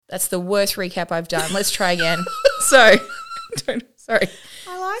That's the worst recap I've done. Let's try again. Sorry.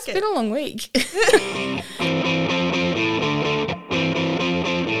 I like It's been a long week.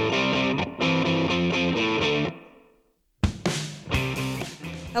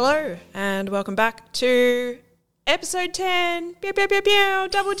 Hello and welcome back to episode 10. Pew, pew, pew, pew,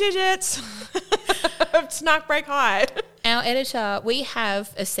 double digits of Snark Break High. Our editor, we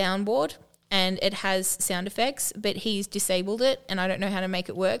have a soundboard and it has sound effects, but he's disabled it and I don't know how to make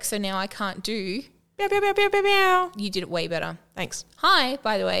it work. So now I can't do. Pew, pew, pew, pew, pew, pew. You did it way better. Thanks. Hi,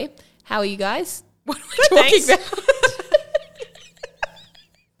 by the way. How are you guys? What are Good, we talking thanks. about?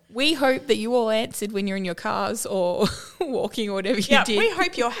 We hope that you all answered when you're in your cars or walking or whatever you did. We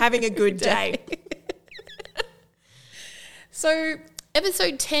hope you're having a good day. So,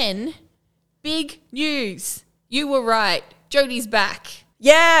 episode 10, big news. You were right. Jodie's back.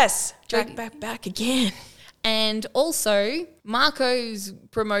 Yes. Jodie. Back again. And also, Marco's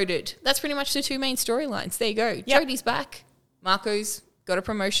promoted. That's pretty much the two main storylines. There you go. Yep. Jodie's back. Marco's got a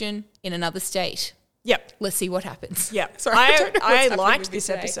promotion in another state. Yep. Let's see what happens. Yep. Sorry, don't know what's I happening liked with me this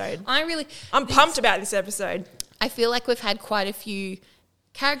today. episode. I'm pumped about this episode. I feel like we've had quite a few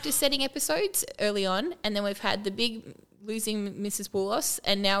character setting episodes early on, and then we've had the big losing Mrs. Boulos,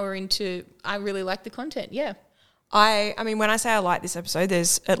 and now we're into, I really like the content. Yeah. I mean, when I say I like this episode,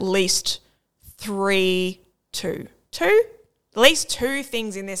 there's at least at least two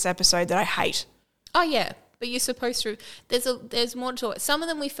things in this episode that I hate. Oh, yeah. But you're supposed to. There's more to it. Some of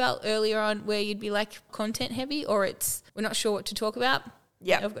them we felt earlier on where you'd be like content heavy, or we're not sure what to talk about.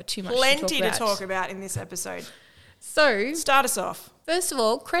 Yeah, I've got too much. Plenty to talk about in this episode. So Start us off. first of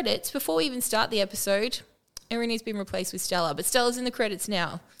all, credits. Before we even start the episode, Erinie's been replaced with Stella, but Stella's in the credits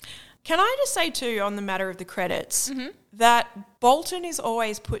now. Can I just say too, on the matter of the credits, that Bolton is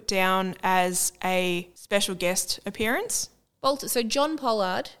always put down as a special guest appearance. Bolton. So John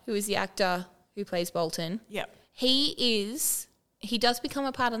Pollard, who is the actor who plays Bolton, Yep. he does become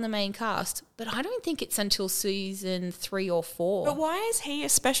a part of the main cast, but I don't think it's until season 3 or 4. But why is he a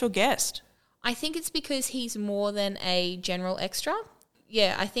special guest? I think it's because he's more than a general extra.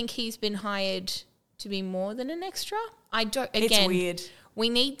 Yeah, I think he's been hired to be more than an extra. It's weird. We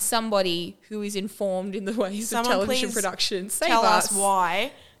need somebody who is informed in the ways Someone of television please production. Save Tell us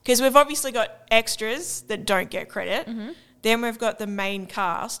why. Because we've obviously got extras that don't get credit. Then we've got the main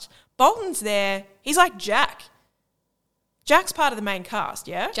cast. Bolton's there. He's like Jack. Jack's part of the main cast,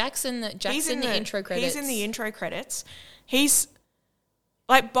 yeah? Jack's in the intro credits. He's in the intro credits. He's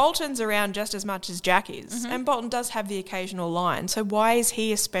like Bolton's around just as much as Jack is. And Bolton does have the occasional line. So why is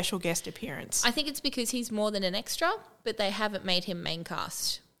he a special guest appearance? I think it's because he's more than an extra, but they haven't made him main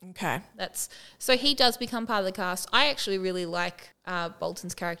cast. Okay. So he does become part of the cast. I actually really like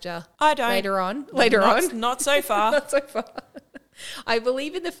Bolton's character. I don't. Later on. Not so far. Not so far. I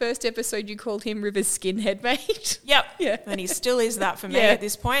believe in the first episode you called him River's skinhead mate. Yep. Yeah. And he still is that for me Yeah. at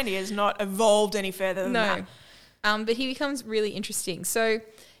this point. He has not evolved any further than that. But he becomes really interesting. So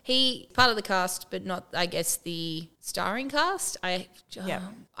he part of the cast, but not, I guess, the starring cast.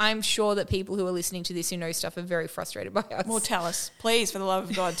 I'm sure that people who are listening to this who know stuff are very frustrated by us. Well, tell us. Please, for the love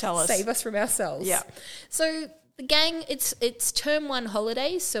of God, tell us. Save us from ourselves. Yeah. So the gang, it's term 1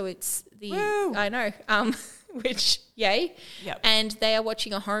 holidays, so it's the Woo. I know. Which yay. Yep. And they are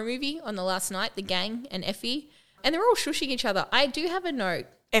watching a horror movie on the last night, the gang and Effie, and they're all shushing each other. I do have a note.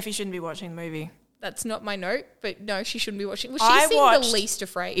 Effie shouldn't be watching the movie. That's not my note, but no, she shouldn't be watching. Well, I she seemed watched- the least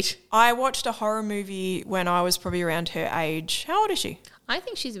afraid. I watched a horror movie when I was probably around her age. How old is she? I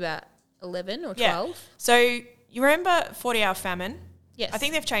think she's about 11 or 12. Yeah. So you remember 40-hour famine? Yes. I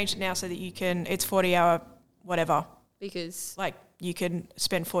think they've changed it now so that it's 40-hour whatever. Because, Like you can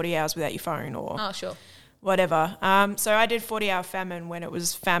spend 40 hours without your phone or oh, sure. whatever. So I did 40-hour famine when it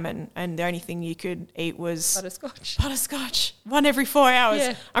was famine and the only thing you could eat was butterscotch. One every 4 hours.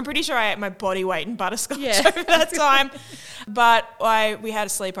 Yeah. I'm pretty sure I ate my body weight in butterscotch Yeah. over that time. But we had a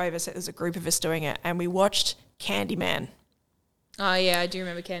sleepover, so there's a group of us doing it, and we watched Candyman. Oh, yeah, I do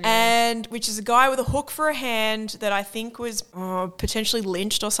remember Candy. And which is a guy with a hook for a hand that I think was potentially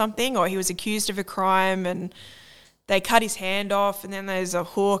lynched or something, or he was accused of a crime and they cut his hand off and then there's a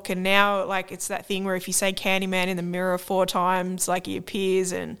hook, and now like it's that thing where if you say Candyman in the mirror 4 times, like he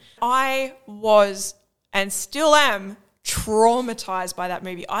appears. And I was and still am traumatized by that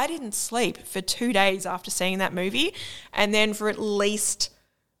movie. I didn't sleep for 2 days after seeing that movie, and then for at least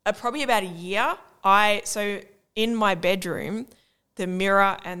probably about a year, so in my bedroom, the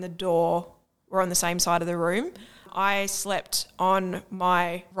mirror and the door were on the same side of the room. I slept on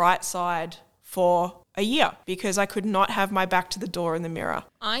my right side for a year because I could not have my back to the door and the mirror.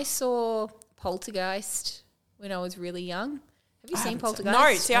 I saw Poltergeist when I was really young. Have you seen Poltergeist?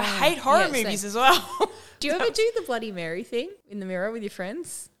 No, see, I hate horror movies as well. Do you ever do the Bloody Mary thing in the mirror with your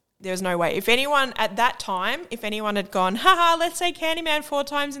friends? There's no way. If anyone at that time, if anyone had gone, haha, let's say Candyman 4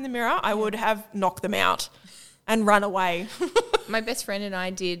 times in the mirror, I would have knocked them out and run away. My best friend and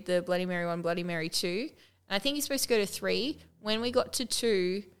I did the Bloody Mary 1, Bloody Mary 2. And I think you're supposed to go to 3. When we got to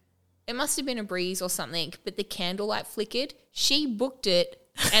 2, it must have been a breeze or something, but the candlelight flickered. She booked it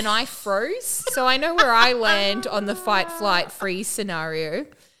and I froze. So I know where I land on the fight, flight, freeze scenario.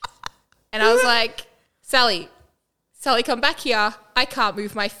 And I was like, Sally, come back here. I can't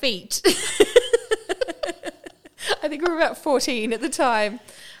move my feet. I think we were about 14 at the time.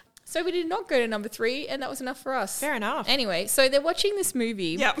 So we did not go to number 3, and that was enough for us. Fair enough. Anyway, so they're watching this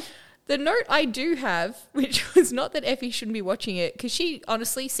movie. Yep. The note I do have, which was not that Effie shouldn't be watching it, because she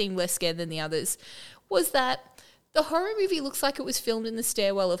honestly seemed less scared than the others, was that the horror movie looks like it was filmed in the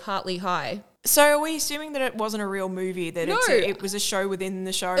stairwell of Hartley High. So are we assuming that it wasn't a real movie, that it was a show within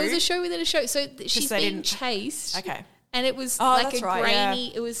the show? It was a show within a show. So she's being chased. Okay. And it was like a grainy,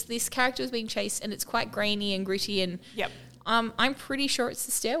 yeah. it was, this character was being chased and it's quite grainy and gritty and yep. I'm pretty sure it's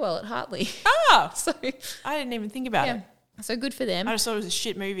the stairwell at Hartley. Ah! So I didn't even think about it. So good for them. I just thought it was a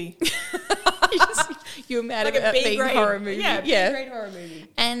shit movie. You were mad like about a being a horror movie. Yeah, B-grade horror movie.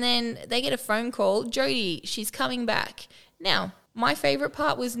 And then they get a phone call, Jodie, she's coming back. Now, my favourite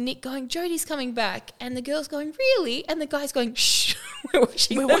part was Nick going, Jodie's coming back. And the girl's going, really? And the guy's going, shh, we're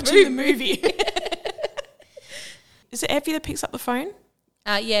watching the movie. Is it Effie that picks up the phone?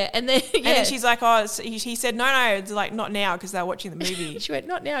 Yeah. And then she's like, oh, he said, no, it's like not now because they're watching the movie. She went,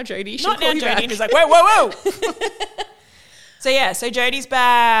 not now, Jodie. Not now, Jodie. And he's like, whoa. So Jodie's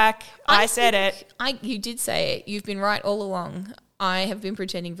back. I said it. You did say it. You've been right all along. I have been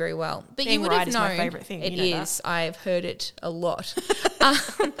pretending very well. But being you would right have is known. My favourite thing. It is. That. I've heard it a lot.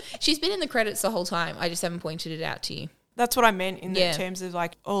 She's been in the credits the whole time. I just haven't pointed it out to you. That's what I meant in the terms of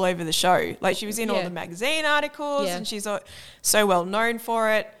like all over the show. Like she was in all the magazine articles and she's so well known for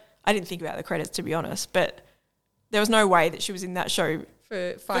it. I didn't think about the credits to be honest, but there was no way that she was in that show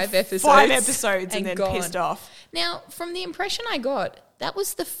for 5 episodes. 5 episodes and then gone. Pissed off. Now, from the impression I got, that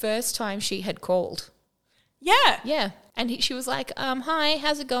was the first time she had called. Yeah. Yeah. And she was like, hi,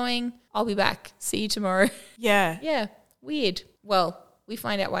 how's it going? I'll be back. See you tomorrow. Yeah. Yeah. Weird. Well, we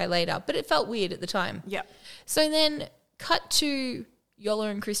find out why later, but it felt weird at the time. Yeah. So then cut to Yola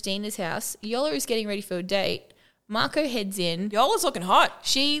and Christina's house. Yola is getting ready for a date. Marco heads in. Yola's looking hot.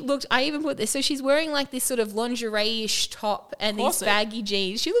 She looked, I even put this, so she's wearing like this sort of lingerie-ish top and these baggy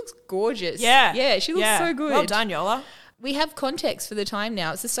jeans. She looks gorgeous. Yeah. Yeah, she looks so good. Well done, Yola. We have context for the time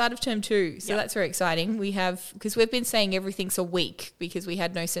now. It's the start of term 2, so that's very exciting. We have, because we've been saying everything's a week because we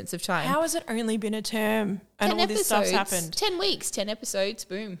had no sense of time. How has it only been a term and all this stuff's happened? 10 weeks, 10 episodes,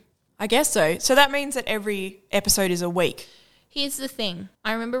 boom. I guess so. So that means that every episode is a week. Here's the thing.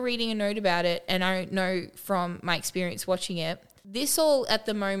 I remember reading a note about it, and I know from my experience watching it, this all at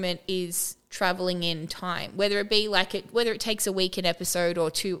the moment is traveling in time, whether it be like whether it takes a week an episode or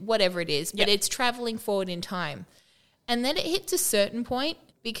 2, whatever it is, but it's traveling forward in time. And then it hits a certain point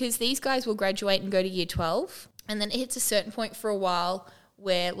because these guys will graduate and go to year 12. And then it hits a certain point for a while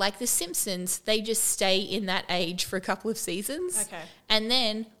where, like The Simpsons, they just stay in that age for a couple of seasons. Okay. And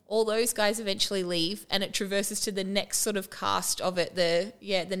then all those guys eventually leave and it traverses to the next sort of cast of it,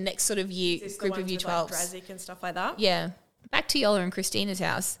 the next sort of year group of year 12s. Like Drazik and stuff like that? Yeah. Back to Yola and Christina's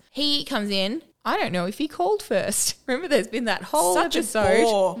house. He comes in. I don't know if he called first. Remember, there's been that whole episode.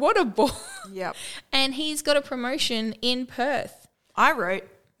 Bore. What a bore. Yep. And he's got a promotion in Perth. I wrote,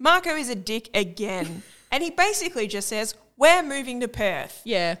 Marco is a dick again. And he basically just says, we're moving to Perth.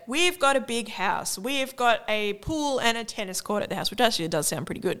 Yeah. We've got a big house. We've got a pool and a tennis court at the house, which actually does sound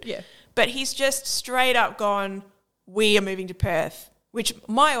pretty good. Yeah. But he's just straight up gone, we are moving to Perth. Which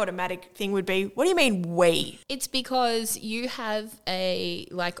my automatic thing would be, what do you mean we? It's because you have a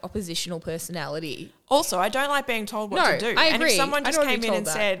oppositional personality. Also, I don't like being told what to do. I agree. And if someone just came in and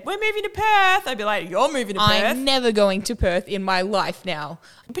said, we're moving to Perth, I'd be like, you're moving to Perth. I'm never going to Perth in my life now.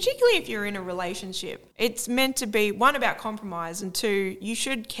 Particularly if you're in a relationship. It's meant to be, 1, about compromise, and 2, you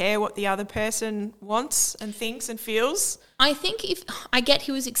should care what the other person wants and thinks and feels. I think I get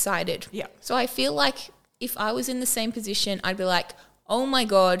he was excited. Yeah. So I feel like if I was in the same position, I'd be like, oh my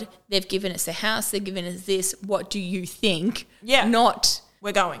God, they've given us a house, they've given us this, what do you think? Yeah. Not,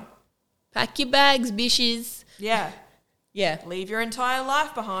 we're going. Pack your bags, bitches. Yeah. Yeah. Leave your entire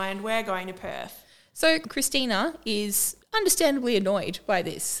life behind, we're going to Perth. So Christina is understandably annoyed by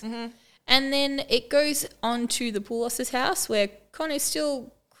this. Mm-hmm. And then it goes on to the Poulos' house where Connor's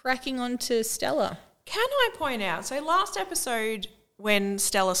still cracking on to Stella. Can I point out, so last episode when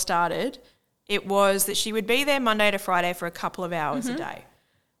Stella started, it was that she would be there Monday to Friday for a couple of hours a day.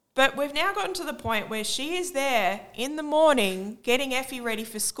 But we've now gotten to the point where she is there in the morning getting Effie ready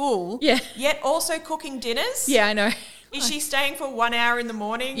for school, yet also cooking dinners. Yeah, I know. Is she staying for 1 hour in the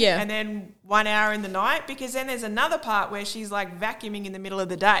morning and then 1 hour in the night? Because then there's another part where she's like vacuuming in the middle of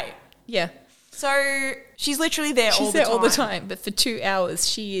the day. Yeah. So she's literally there all the time. She's there all the time, but for 2 hours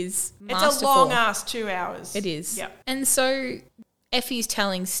she is masterful. It's a long-ass 2 hours. It is. Yeah. And so Effie's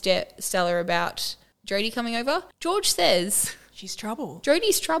telling Stella about Jodie coming over. George says... She's trouble.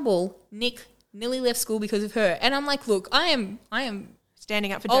 Jodie's trouble. Nick nearly left school because of her. And I'm like, look, I am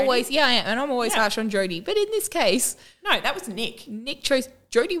standing up for Jodie. Always, I am. And I'm always harsh on Jodie. But in this case... No, that was Nick. Nick chose...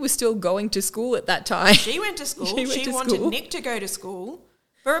 Jodie was still going to school at that time. She went to school. She wanted Nick to go to school.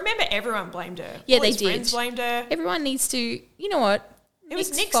 But remember, everyone blamed her. Yeah, All they his did. Friends blamed her. Everyone needs to... You know what? It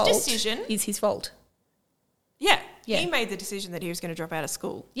was Nick's decision. Is his fault. Yeah. Yeah. He made the decision that he was going to drop out of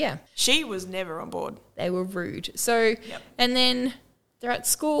school. Yeah. She was never on board. They were rude. So, and then they're at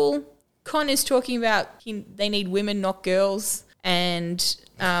school. Con is talking about they need women, not girls. And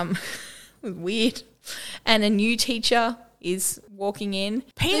weird. And a new teacher is walking in.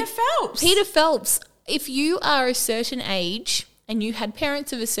 Peter Phelps. Peter Phelps. If you are a certain age and you had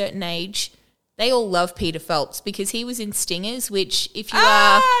parents of a certain age, they all love Peter Phelps because he was in Stingers, which if you are...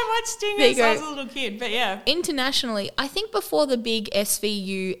 I watched Stingers. I was a little kid, but yeah. Internationally, I think before the big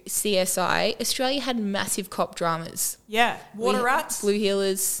SVU CSI, Australia had massive cop dramas. Yeah. Water Rats. Blue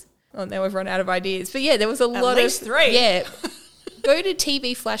Healers. Oh, now we've run out of ideas. But yeah, there was a lot of... At least 3. Yeah. Go to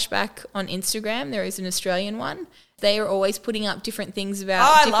TV Flashback on Instagram. There is an Australian one. They are always putting up different things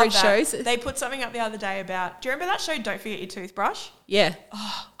about different shows. They put something up the other day about... Do you remember that show, Don't Forget Your Toothbrush? Yeah.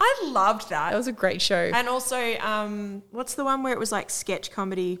 Oh, I loved that. That was a great show. And also, what's the one where it was like sketch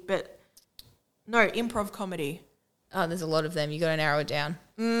comedy, but... No, improv comedy. Oh, there's a lot of them. You got to narrow it down.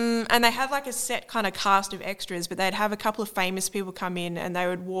 And they had like a set kind of cast of extras, but they'd have a couple of famous people come in and they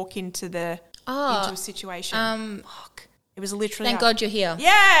would walk into into a situation. Fuck. It was literally... Thank God You're Here.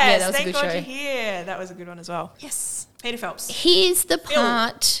 Yes, yeah, that was Thank a good God show. You're Here. That was a good one as well. Yes. Peter Phelps. Here's the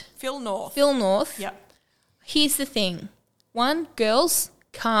part... Phil North. Phil North. Yep. Here's the thing. One, girls,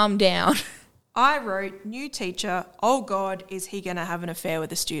 calm down. I wrote, new teacher, oh God, is he going to have an affair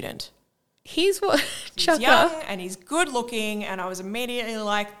with a student? Here's what... He's young and he's good looking, and I was immediately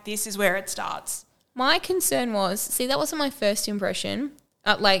like, this is where it starts. My concern was... See, that wasn't my first impression.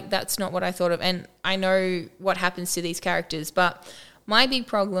 That's not what I thought of. And I know what happens to these characters. But my big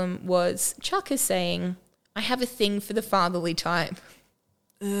problem was Chuck is saying, I have a thing for the fatherly type.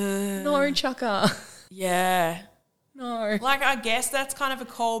 No, Chucker. Yeah. No. Like, I guess that's kind of a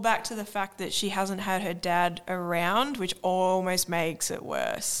callback to the fact that she hasn't had her dad around, which almost makes it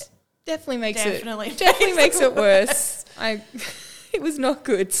worse. Definitely makes it worse. It was not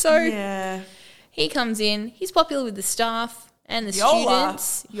good. So yeah. He comes in. He's popular with the staff. And the Yola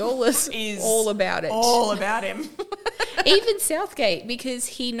students, Yola's is all about it. All about him. Even Southgate, because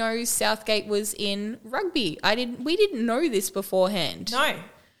he knows Southgate was in rugby. We didn't know this beforehand. No.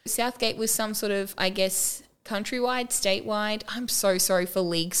 Southgate was some sort of, I guess, countrywide, statewide. I'm so sorry for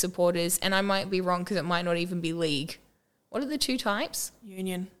league supporters, and I might be wrong because it might not even be league. What are the two types?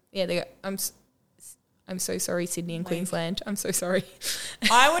 Union. Yeah, they go, I'm so sorry, Sydney and Queensland. I'm so sorry.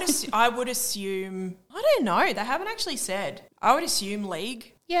 I would assume, I don't know. They haven't actually said. I would assume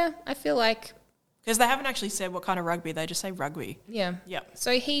league. Yeah, I feel like. Because they haven't actually said what kind of rugby. They just say rugby. Yeah. Yeah.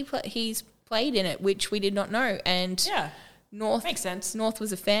 So he's played in it, which we did not know. And yeah. North. Makes sense. North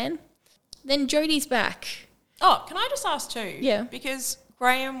was a fan. Then Jodie's back. Oh, can I just ask too? Yeah. Because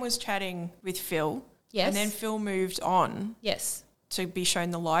Graham was chatting with Phil. Yes. And then Phil moved on. Yes. To be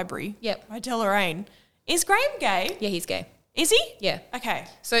shown the library. Yep. By Deloraine. Is Graham gay? Yeah, he's gay. Is he? Yeah. Okay.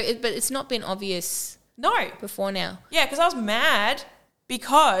 So, but it's not been obvious. No. Before now. Yeah, because I was mad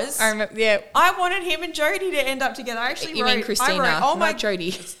because I remember. Yeah. I wanted him and Jodie to end up together. I actually You mean Christina? Not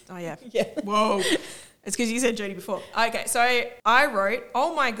Jodie. Oh yeah. Yeah. Whoa. It's because you said Jodie before. Okay, so I wrote,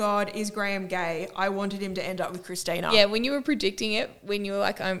 oh my God, is Graham gay? I wanted him to end up with Christina. Yeah, when you were predicting it, when you were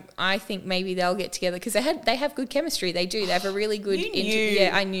like, I think maybe they'll get together because they have good chemistry. They do. They have a really good. You knew.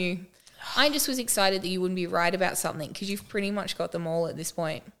 Yeah, I knew. I just was excited that you wouldn't be right about something because you've pretty much got them all at this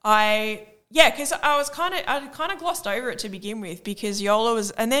point. Because I kind of glossed over it to begin with because Yola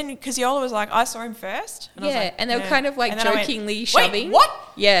was like, I saw him first. And I was like, and they were kind of like jokingly went, shoving. Wait,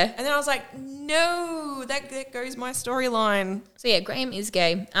 what? Yeah. And then I was like, no, that goes my storyline. So yeah, Graham is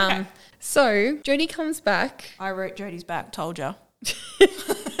gay. Okay. So Jodie comes back. I wrote Jodie's back, told ya.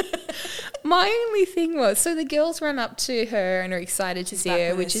 My only thing was, so the girls run up to her and are excited to see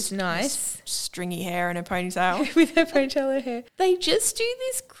her, which is nice. stringy hair and a ponytail. with her ponytail hair. They just do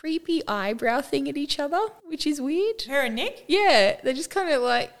this creepy eyebrow thing at each other, which is weird. Her and Nick? Yeah, they're just kind of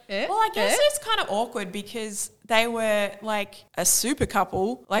like, Well, I guess it's kind of awkward because they were like a super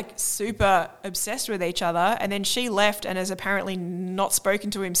couple, like super obsessed with each other, and then she left and has apparently not spoken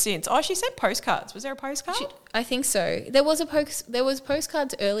to him since. Oh, she sent postcards. Was there a postcard? I think so. There was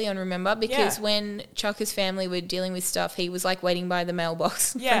postcards early on, remember? Because when Chucker's family were dealing with stuff, he was like waiting by the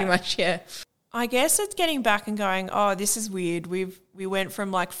mailbox, pretty much, yeah. I guess it's getting back and going, oh, this is weird. We went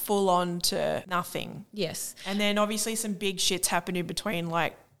from like full on to nothing. Yes. And then obviously some big shits happened in between,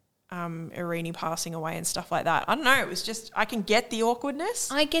 like Irene passing away and stuff like that. I don't know. It was just, I can get the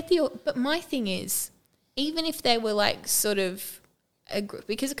awkwardness. But my thing is, even if they were like sort of,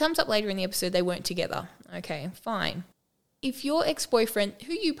 because it comes up later in the episode, they weren't together. Okay, fine. If your ex-boyfriend,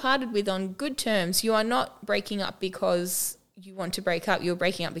 who you parted with on good terms, you are not breaking up because you want to break up, you're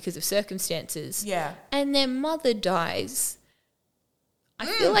breaking up because of circumstances. Yeah. And their mother dies. I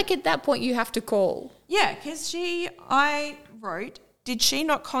feel like at that point you have to call. Yeah, because I wrote, did she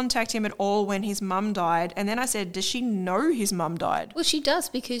not contact him at all when his mum died? And then I said, does she know his mum died? Well, she does,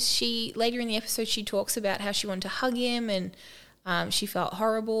 because later in the episode she talks about how she wanted to hug him, and she felt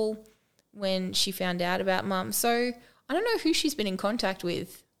horrible when she found out about mum. So I don't know who she's been in contact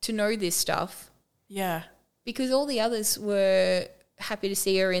with to know this stuff. Yeah. Because all the others were happy to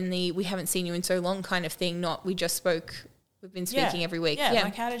see her in the we haven't seen you in so long kind of thing, not we just spoke, we've been speaking every week. Yeah,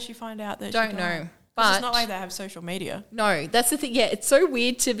 like how did she find out that Don't she know. died? But it's not like they have social media. No, that's the thing. Yeah, it's so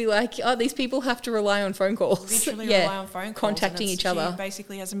weird to be like, oh, these people have to rely on phone calls. Literally rely on phone calls. Contacting each other. She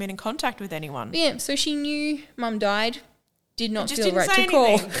basically hasn't been in contact with anyone. Yeah, so she knew mum died, did not feel right to anything.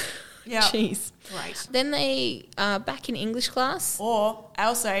 call. Yeah. Jeez. Right. Then they are back in English class. Or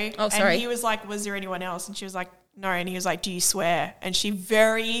Elsie. Oh, sorry. And he was like, was there anyone else? And she was like, no. And he was like, do you swear? And she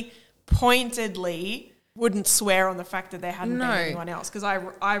very pointedly wouldn't swear on the fact that there hadn't been anyone else. Because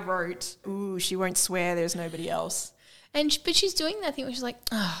I wrote, ooh, she won't swear, there's nobody else. But she's doing that thing where she's like,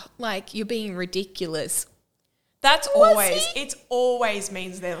 oh, like, you're being ridiculous. That's always, it always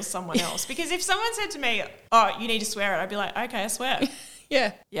means there was someone else. Because if someone said to me, oh, you need to swear it, I'd be like, okay, I swear.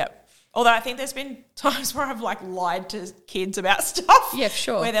 Yeah. Yep. Although I think there's been times where I've like lied to kids about stuff. Yeah,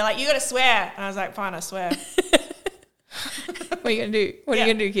 sure. Where they're like, you got to swear. And I was like, fine, I swear. What are you going to do? What are you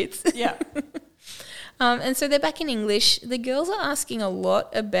going to do, kids? Yeah. And so they're back in English. The girls are asking a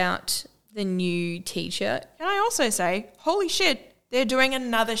lot about the new teacher. Can I also say, holy shit, they're doing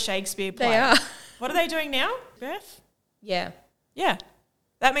another Shakespeare play. They are. What are they doing now, Beth? Yeah. Yeah.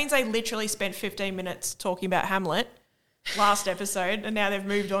 That means they literally spent 15 minutes talking about Hamlet last episode, and now they've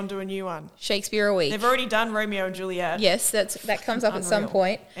moved on to a new one. Shakespeare a week. They've already done Romeo and Juliet. Yes, that comes up at some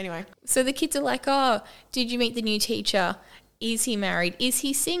point. Anyway. So the kids are like, oh, did you meet the new teacher? Is he married? Is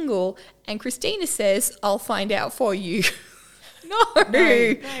he single? And Christina says, I'll find out for you. No,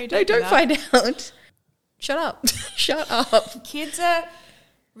 don't find out. Shut up. Shut up. Kids are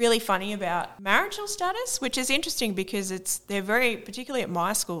really funny about marital status, which is interesting because they're very, particularly at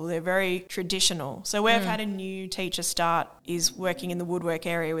my school, they're very traditional. So we've had a new teacher start, is working in the woodwork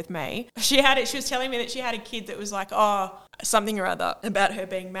area with me. She was telling me that she had a kid that was like, oh, something or other about her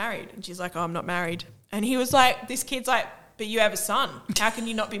being married. And she's like, oh, I'm not married. And he was like, this kid's like, but you have a son. How can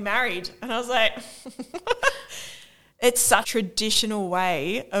you not be married? And I was like, it's such a traditional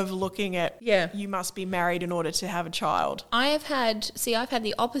way of looking at you must be married in order to have a child. I've had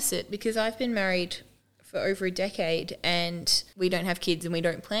the opposite, because I've been married for over a decade and we don't have kids and we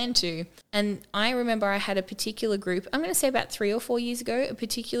don't plan to. And I remember I had a particular group, I'm going to say about 3 or 4 years ago, a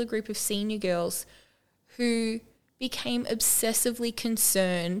particular group of senior girls who became obsessively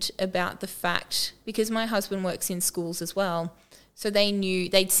concerned about the fact, because my husband works in schools as well, so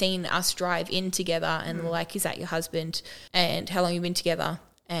they'd seen us drive in together and were like, is that your husband? And how long have you been together?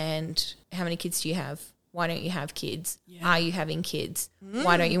 And how many kids do you have? Why don't you have kids? Yeah. Are you having kids?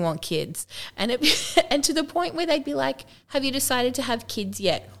 Why don't you want kids? And and to the point where they'd be like, have you decided to have kids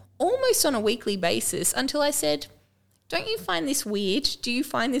yet? Almost on a weekly basis, until I said, don't you find this weird? Do you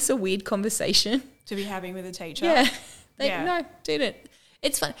find this a weird conversation to be having with a teacher? Yeah. No, didn't.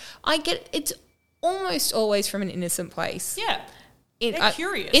 It's fun. I get it's almost always from an innocent place. Yeah. They're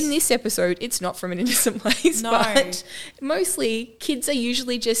curious. In this episode, it's not from an innocent place, but mostly kids are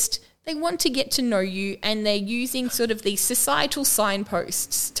usually just, they want to get to know you, and they're using sort of these societal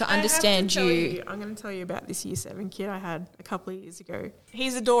signposts to understand you. I'm going to tell you about this Year 7 kid I had a couple of years ago.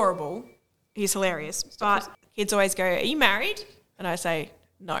 He's adorable. He's hilarious. But kids always go, are you married? And I say,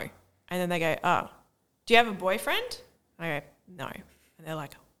 no. And then they go, oh, do you have a boyfriend? And I go, no. And they're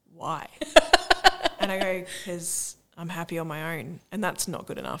like, why? And I go, because I'm happy on my own. And that's not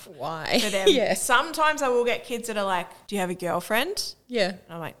good enough. Why? For them. Yeah. Sometimes I will get kids that are like, do you have a girlfriend? Yeah. And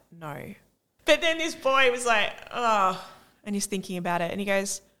I'm like, no. But then this boy was like, oh, and he's thinking about it. And he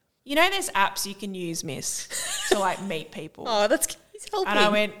goes, you know, there's apps you can use, miss, to like meet people. Oh, he's helping. And I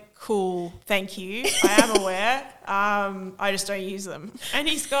went, cool, thank you. I am aware. I just don't use them. And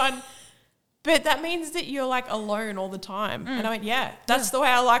he's gone, but that means that you're like alone all the time. And I went, yeah, that's the way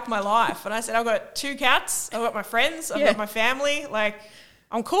I like my life. And I said, I've got 2 cats. I've got my friends. I've got my family. Like,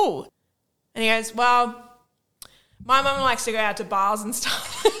 I'm cool. And he goes, well, my mum likes to go out to bars and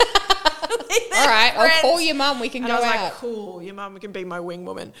stuff. All right, I'll call your mum. We can and go I was out. like, cool, your mum can be my wing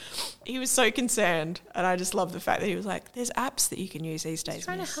woman. He was so concerned. And I just love the fact that he was like, there's apps that you can use these days. He's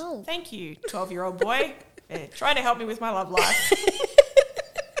trying to help. Thank you, 12-year-old boy. Trying to help me with my love life.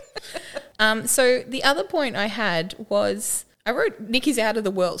 So the other point I had was I wrote Nick is out of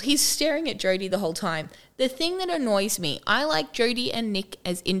the world. He's staring at Jodie the whole time. The thing that annoys me, I like Jodie and Nick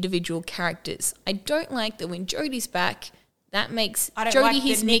as individual characters. I don't like that when Jodie's back, that makes Jodie like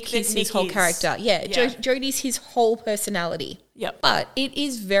his Nick, his whole character. Yeah, Jodie's his whole personality. Yep. But it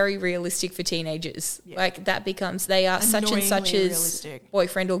is very realistic for teenagers. Yep. Like that becomes, they are such and such as realistic.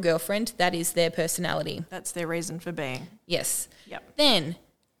 Boyfriend or girlfriend. That is their personality. That's their reason for being. Yes. Yep. Then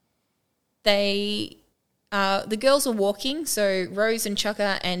the girls are walking. So Rose and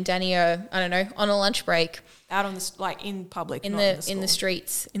Chukka and Danny are, I don't know, on a lunch break. Out on the, like in public, in the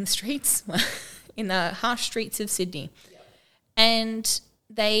streets, in the harsh streets of Sydney. And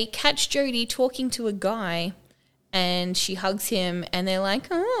they catch Jodie talking to a guy and she hugs him and they're like,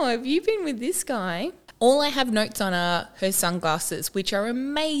 oh, have you been with this guy? All I have notes on are her sunglasses, which are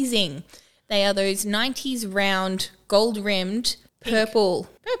amazing. They are those 90s round, gold-rimmed, purple.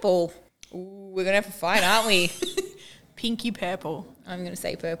 Ooh, we're going to have a fight, aren't we? Pinky purple. I'm going to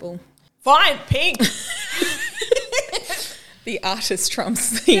say purple. Fine, pink. The artist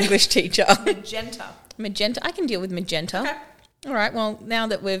trumps the English teacher. Magenta. I can deal with magenta. Okay. All right, well, now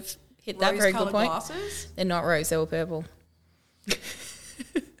that we've hit that very good point. Glasses? They're not rose, they were purple.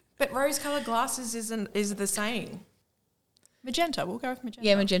 But rose-coloured glasses is the saying. Magenta, we'll go with magenta.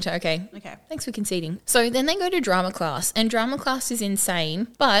 Yeah, magenta, okay. Okay. Thanks for conceding. So then they go to drama class, and drama class is insane,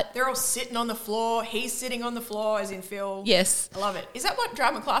 but... They're all sitting on the floor. He's sitting on the floor, as in Phil. Yes. I love it. Is that what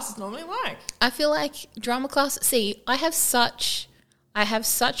drama class is normally like? I feel like drama class... See, I have such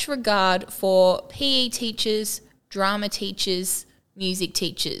regard for PE teachers, drama teachers, music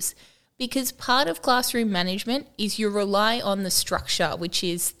teachers, because part of classroom management is you rely on the structure, which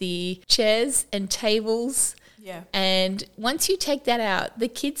is the chairs and tables. Yeah. And once you take that out, the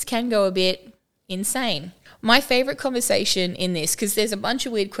kids can go a bit insane. My favourite conversation in this, because there's a bunch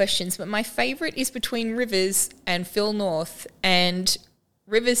of weird questions, but my favourite is between Rivers and Phil North. And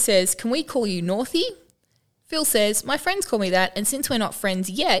Rivers says, can we call you Northie? Phil says, my friends call me that, and since we're not friends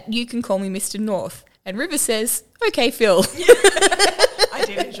yet, you can call me Mr. North. And Rivers says, okay, Phil. I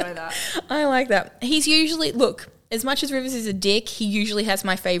did enjoy that. I like that. He's usually, look, as much as Rivers is a dick, he usually has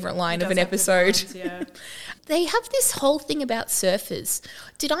my favourite line of an episode. Lines, yeah. They have this whole thing about surfers.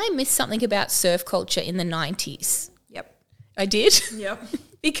 Did I miss something about surf culture in the 90s? Yep. I did? Yep.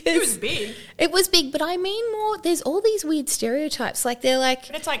 Because it was big. It was big, but I mean more, there's all these weird stereotypes. Like they're like...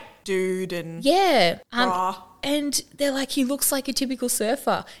 But it's like dude and... Yeah. Bra. And they're like, he looks like a typical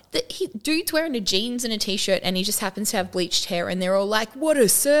surfer. Dude's wearing a jeans and a T-shirt and he just happens to have bleached hair and they're all like, what a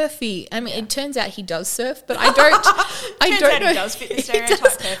surfy. I mean, It turns out he does surf, but I don't... I don't know. He does fit the stereotype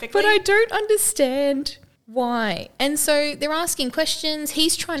perfectly. But I don't understand why. And so they're asking questions.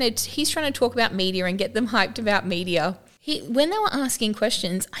 He's trying to talk about media and get them hyped about media. When they were asking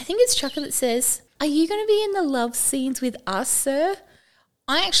questions, I think it's Chukka that says, are you going to be in the love scenes with us, sir?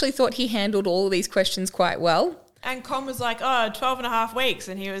 I actually thought he handled all of these questions quite well. And Con was like, 12 and a half weeks.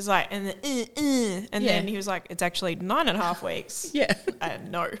 And he was like, and then he was like, it's actually 9.5 weeks. Yeah.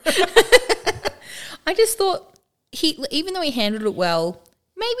 No. I just thought even though he handled it well,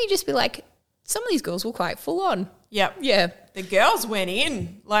 maybe just be like, some of these girls were quite full on. Yep. Yeah. The girls went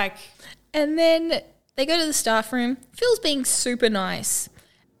in like. And then they go to the staff room. Phil's being super nice.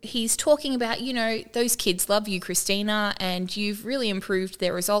 He's talking about, those kids love you, Christina, and you've really improved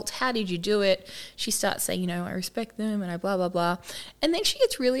their results. How did you do it? She starts saying, I respect them and I blah, blah, blah. And then she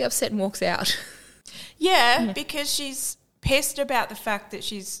gets really upset and walks out. Yeah, because she's pissed about the fact that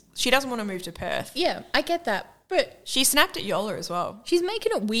she doesn't want to move to Perth. Yeah, I get that. But she snapped at Yola as well. She's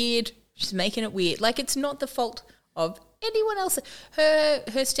making it weird. Like, it's not the fault of anyone else.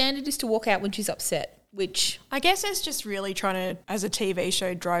 Her standard is to walk out when she's upset. Which I guess is just really trying to, as a TV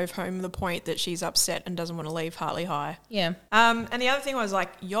show, drove home the point that she's upset and doesn't want to leave Hartley High. Yeah. And the other thing was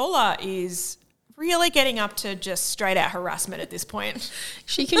like Yola is really getting up to just straight out harassment at this point.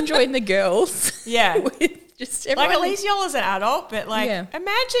 She can join the girls. Yeah. With just everyone. Like, at least Yola's an adult, but like, Yeah.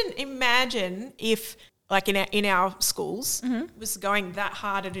 imagine if like in our schools was going that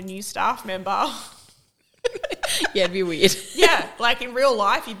hard at a new staff member. Yeah, it'd be weird. Yeah, like in real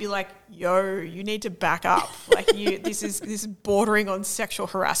life, you'd be like, "Yo, you need to back up. Like, this is bordering on sexual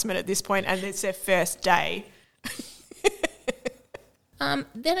harassment at this point, and it's their first day."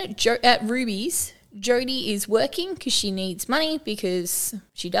 Then at Ruby's, Jodie is working because she needs money because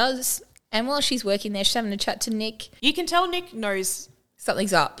she does. And while she's working there, she's having a chat to Nick. You can tell Nick knows.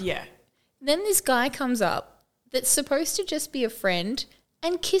 Something's up. Yeah, Then this guy comes up that's supposed to just be a friend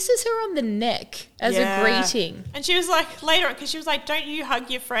and kisses her on the neck as a greeting. And she was like, later on, because she was like, "Don't you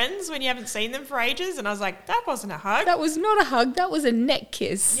hug your friends when you haven't seen them for ages?" And I was like, that wasn't a hug. That was not a hug. That was a neck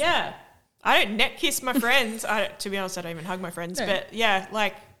kiss. Yeah. I don't neck kiss my friends. To be honest, I don't even hug my friends. No. But yeah,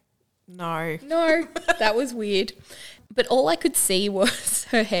 like, no. No, that was weird. But all I could see was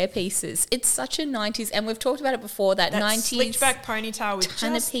her hair pieces. It's such a 90s, and we've talked about it before, that 90s slicked back ponytail with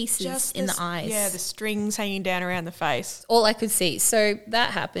ton of pieces in the eyes. Yeah, the strings hanging down around the face. All I could see. So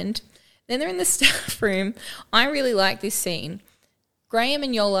that happened. Then they're in the staff room. I really like this scene. Graham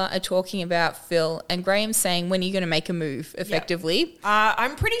and Yola are talking about Phil, and Graham's saying, when are you going to make a move, effectively?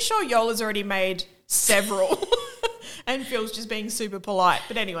 I'm pretty sure Yola's already made several. And Phil's just being super polite.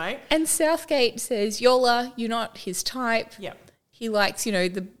 But anyway. And Southgate says, Yola, you're not his type. Yep. He likes,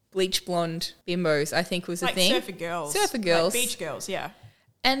 the bleach blonde bimbos, I think was the Like thing. surfer girls. Surfer girls. Like beach girls, yeah.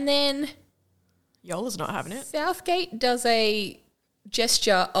 And then Yola's not having it. Southgate does a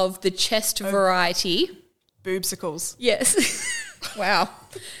gesture of the chest variety. Boobsicles. Yes. Wow.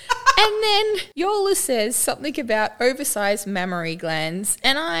 And then Yola says something about oversized mammary glands.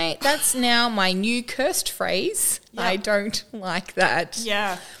 And that's now my new cursed phrase. Yep. I don't like that.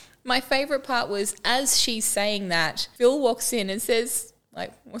 Yeah. My favourite part was, as she's saying that, Phil walks in and says,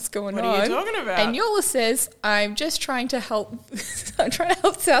 like, what's going on? What are you talking about? And Yola says, I'm just trying to help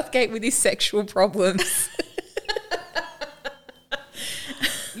Southgate with his sexual problems.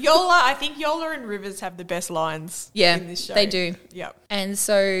 I think Yola and Rivers have the best lines in this show. They do. Yep. And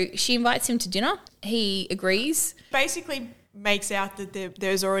so she invites him to dinner. He agrees. Basically makes out that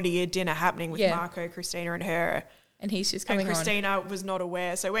there's already a dinner happening with Marco, Christina and her. And he's just coming and Christina was not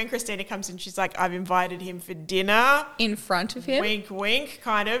aware. So when Christina comes in, she's like, I've invited him for dinner. In front of him. Wink, wink,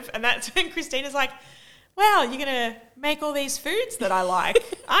 kind of. And that's when Christina's like, well, you're going to make all these foods that I like,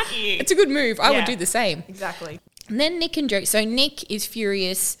 aren't you? It's a good move. I would do the same. Exactly. And then Nick and Jodie. So Nick is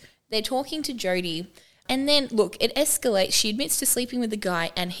furious. They're talking to Jodie. And then, look, it escalates. She admits to sleeping with the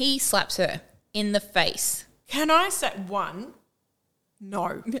guy and he slaps her in the face. Can I say, one,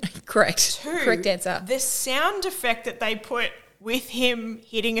 no. Correct. Two, correct answer. The sound effect that they put with him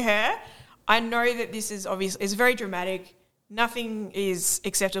hitting her, I know that this is obviously, it's very dramatic. Nothing is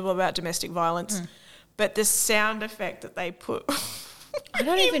acceptable about domestic violence. But the sound effect that they put... I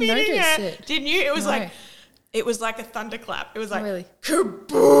don't even notice it. Didn't you? It was it was like a thunderclap. It was like, really?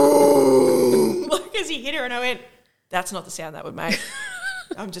 Kaboom! Like as he hit her, and I went, that's not the sound that would make.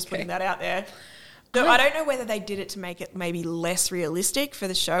 I'm just putting that out there. No, I don't know whether they did it to make it maybe less realistic for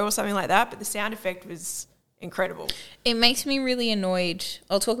the show or something like that, but the sound effect was incredible. It makes me really annoyed.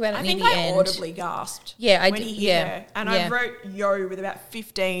 I'll talk about it near the I end. audibly gasped. Yeah, when he hit her. And I wrote yo with about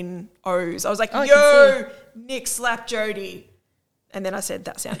 15 O's. I was like, yo, Nick slapped Jodie. And then I said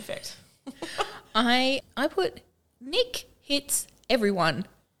that sound effect. I put Nick hits everyone.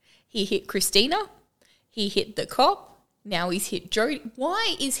 He hit Christina. He hit the cop. Now he's hit Jodie.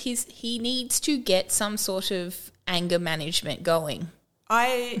 Why is he needs to get some sort of anger management going.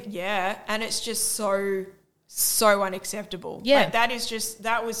 And it's just so unacceptable. Yeah. Like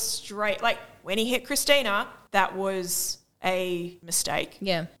that was straight, like when he hit Christina, that was a mistake.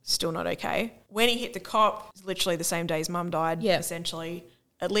 Yeah. Still not okay. When he hit the cop, it's literally the same day his mum died, essentially.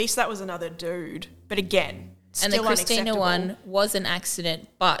 At least that was another dude. But again, still and the Christina unacceptable. one was an accident,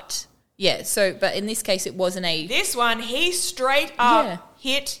 but but in this case it wasn't a... This one, he straight up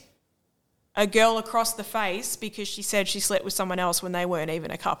hit a girl across the face because she said she slept with someone else when they weren't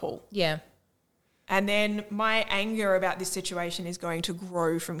even a couple. Yeah. And then my anger about this situation is going to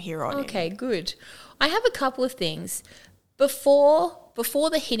grow from here on. Okay, good. I have a couple of things. Before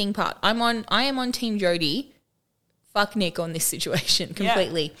the hitting part, I am on Team Jodie. Fuck Nick on this situation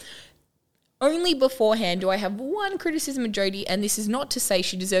completely. Yeah. Only beforehand do I have one criticism of Jodie, and this is not to say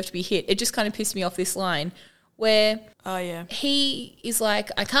she deserved to be hit. It just kind of pissed me off, this line where he is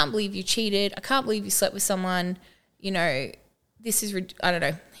like, I can't believe you cheated. I can't believe you slept with someone. This is, I don't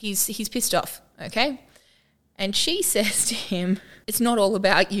know. He's pissed off, okay? And she says to him, it's not all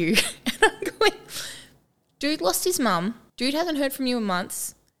about you. And I'm going, dude lost his mum. Dude hasn't heard from you in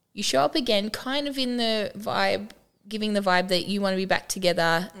months. You show up again, kind of in the vibe, giving the vibe that you want to be back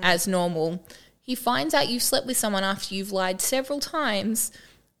together as normal. He finds out you've slept with someone after you've lied several times.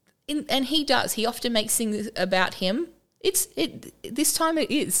 And he does. He often makes things about him. This time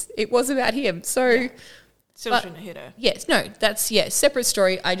it was about him. So Still shouldn't have hit her. yes, no, that's separate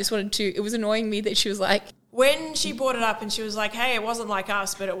story. I just wanted to. It was annoying me that she was like, When she brought it up and she was like, hey, it wasn't like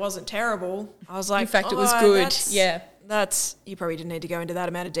us, but it wasn't terrible. I was like, in fact, it was good. Yeah, That's, you probably didn't need to go into that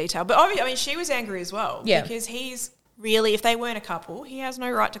amount of detail. But obviously, I mean, she was angry as well. Yeah. Because he's really, if they weren't a couple, he has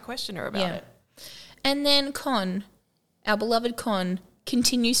no right to question her about it. And then Con, our beloved Con,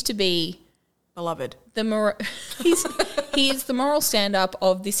 continues to be Beloved. he is the moral stand-up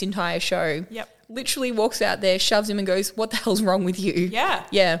of this entire show. Yep. Literally walks out there, shoves him and goes, what the hell's wrong with you? Yeah.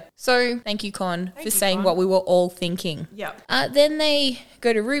 Yeah. So thank you, Con, for you, saying Con. what we were all thinking. Yep. Then they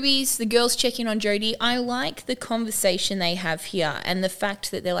go to Ruby's. The girls check in on Jodie. I like the conversation they have here and the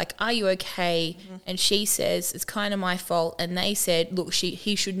fact that they're like, are you okay? Mm-hmm. And she says, it's kind of my fault. And they said, look,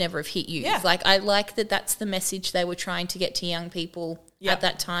 he should never have hit you. Yeah. It's like, I like that that's the message they were trying to get to young people at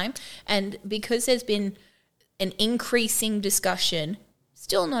that time. And because there's been an increasing discussion,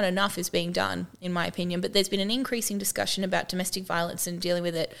 still not enough is being done, in my opinion, but there's been an increasing discussion about domestic violence and dealing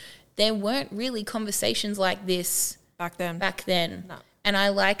with it. There weren't really conversations like this Back then. No. And I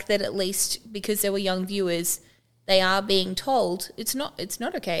like that at least because there were young viewers, they are being told it's not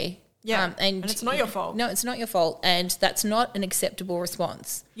okay. Yeah. And it's not your fault. No, it's not your fault. And that's not an acceptable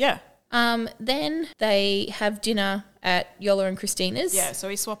response. Yeah. Then they have dinner at Yola and Christina's. Yeah, so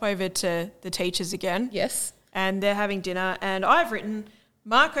we swap over to the teachers again. Yes. And they're having dinner. And I've written,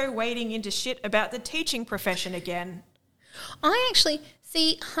 Marco wading into shit about the teaching profession again. I actually,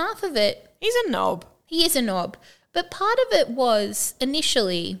 see, half of it, He's a knob. he is a knob. But part of it was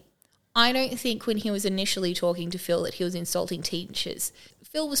initially, I don't think when he was initially talking to Phil that he was insulting teachers.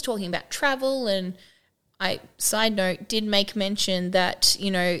 Phil was talking about travel and side note, did make mention that,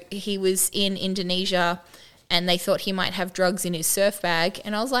 he was in Indonesia and they thought he might have drugs in his surf bag.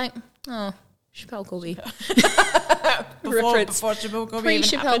 And I was like, oh, Chappelle Corby. Before Chappelle Corby even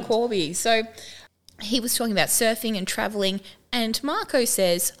Pre-Chappelle happened. Corby. So he was talking about surfing and traveling. And Marco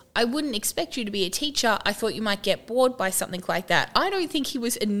says, I wouldn't expect you to be a teacher. I thought you might get bored by something like that. I don't think he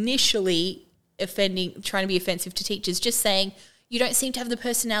was initially trying to be offensive to teachers, just saying, you don't seem to have the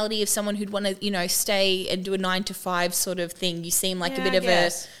personality of someone who'd want to, stay and do a 9 to 5 sort of thing. You seem like a bit of a...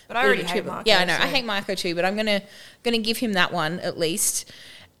 But I already hate Marco. Yeah, I know. So. I hate Marco too, but I'm gonna give him that one at least.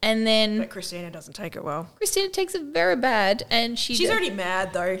 And then But Christina doesn't take it well. Christina takes it very bad, and She's already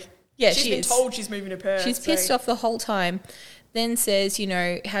mad though. Yeah, she's been told she's moving to Perth. She's pissed off the whole time. Then says,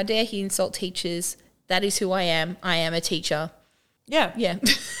 how dare he insult teachers? That is who I am. I am a teacher. Yeah. Yeah.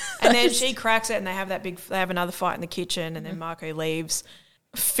 And then she cracks it and they have another fight in the kitchen and then Marco leaves.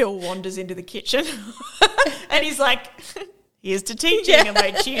 Phil wanders into the kitchen and he's like, here's to teaching, and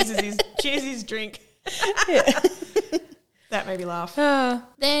like cheers his drink. Yeah. That made me laugh.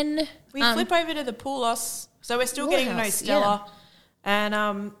 Then We flip over to the Poulos. So we're still getting to know Poolhouse, Stella. And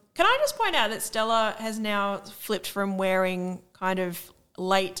can I just point out that Stella has now flipped from wearing kind of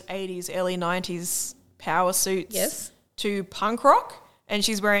late 80s, early 90s power suits to punk rock. And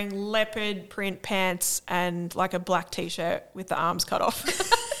she's wearing leopard print pants and like a black T-shirt with the arms cut off.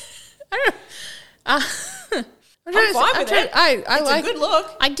 I'm fine with it. It's like a good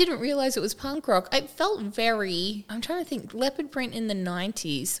look. I didn't realize it was punk rock. It felt very... I'm trying to think. Leopard print in the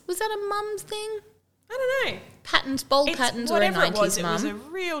 90s. Was that a mum's thing? I don't know. Patterns, bold patterns, or a 90s mum? It was a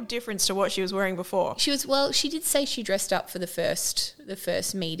real difference to what she was wearing before. She did say she dressed up for the first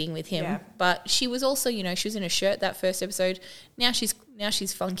meeting with him, but she was also, she was in a shirt that first episode. Now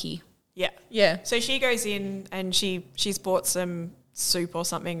she's funky. Yeah. Yeah. So she goes in and she's bought some soup or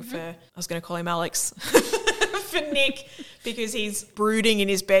something for, I was going to call him Alex, for Nick, because he's brooding in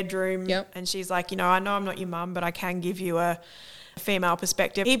his bedroom. Yep. And she's like, I know I'm not your mum, but I can give you a female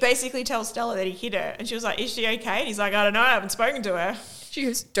perspective. He basically tells Stella that he hit her and she was like, is she okay? And he's like, I don't know, I haven't spoken to her. She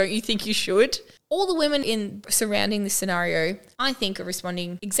goes, don't you think you should? All the women surrounding this scenario, I think, are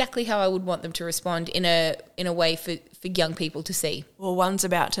responding exactly how I would want them to respond in a way for young people to see. Well, one's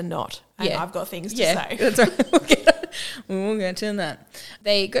about to not. And Yeah. I've got things to say. That's right. We'll get to that.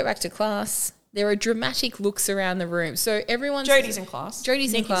 They go back to class. There are dramatic looks around the room. So everyone's... Jodie's in class.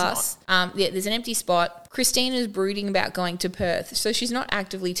 Jodie's in Nikki's class. There's an empty spot. Christina's brooding about going to Perth. So she's not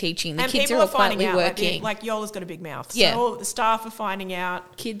actively teaching. The And kids people are all are finding quietly out, working. like Yola's got a big mouth. Yeah. So all the staff are finding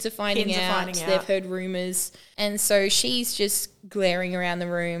out. Kids are finding out. finding They've out. heard rumours. And so she's just glaring around the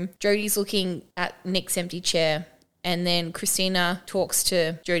room. Jodie's looking at Nick's empty chair And then Christina talks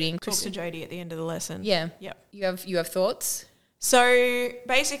to Jodie and Talks to Jodie at the end of the lesson. Yeah. Yep. You have thoughts? So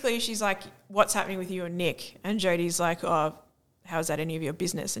basically she's like, what's happening with you and Nick? And Jodie's like, oh, how is that any of your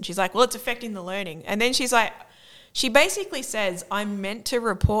business? And she's like, well, it's affecting the learning. And then she's like, she basically says, I'm meant to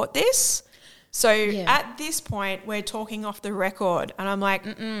report this. So at this point, we're talking off the record. And I'm like,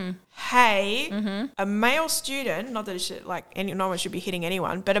 hey, a male student, not that it should, like, no one should be hitting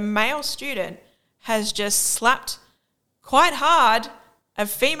anyone, but a male student has just slapped quite hard a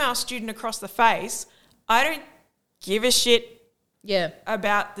female student across the face. I don't give a shit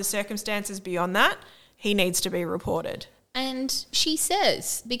about the circumstances beyond that. He needs to be reported. And she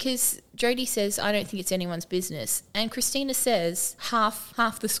says, because Jodie says, I don't think it's anyone's business. And Christina says,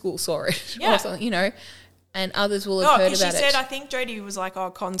 half the school saw it. Yeah. Or something, you know, and others will have heard about it. She said, I think Jodie was like, oh,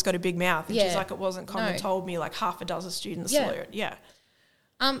 Con's got a big mouth. And she's like, it wasn't Con that told me, like half a dozen students saw it. Yeah.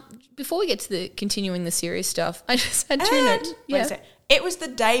 Before we get to the continuing the serious stuff, I just had two notes. Wait a sec. It was the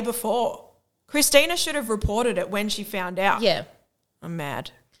day before. Christina should have reported it when she found out. Yeah. I'm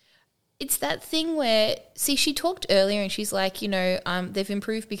mad. It's that thing where, see, she talked earlier and she's like, you know, they've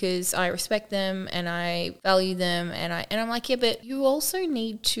improved because I respect them and I value them and I'm like, yeah, but you also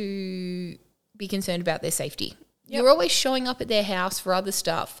need to be concerned about their safety. Yep. You're always showing up at their house for other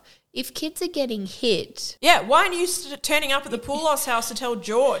stuff. If kids are getting hit... Yeah, why aren't you turning up at the Poulos house to tell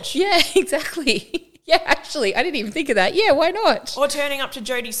George? Yeah, exactly. Yeah, actually, I didn't even think of that. Yeah, why not? Or turning up to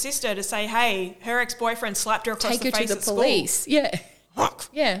Jodie's sister to say, hey, her ex-boyfriend slapped her across the face at school. Take her to the police. Yeah.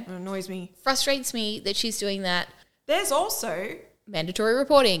 Yeah. It annoys me. Frustrates me that she's doing that. There's also... mandatory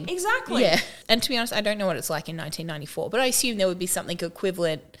reporting. Exactly. Yeah. And to be honest, I don't know what it's like in 1994, but I assume there would be something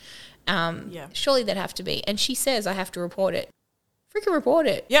equivalent. Surely that'd have to be. And she says, I have to report it. Freaking report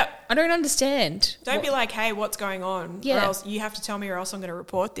it. Yep. I don't understand. Don't be like, hey, what's going on? Yeah. Or else you have to tell me or else I'm going to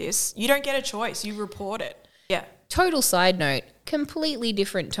report this. You don't get a choice. You report it. Yeah. Total side note, completely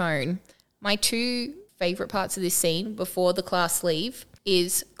different tone. My two favourite parts of this scene before the class leave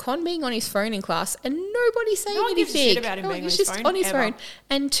is Con being on his phone in class and nobody saying anything. No one gives a shit about him being on his phone. On his phone.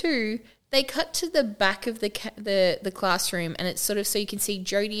 And two, they cut to the back of the classroom and it's sort of so you can see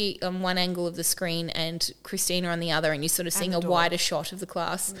Jodie on one angle of the screen and Christina on the other and you're sort of seeing a wider shot of the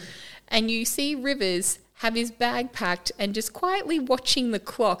class. And you see Rivers have his bag packed and just quietly watching the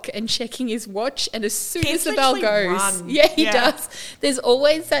clock and checking his watch, and as soon as the bell goes... Yeah, he does. There's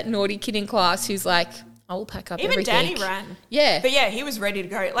always that naughty kid in class who's like, I will pack up everything. Even Danny ran. Yeah. But yeah, he was ready to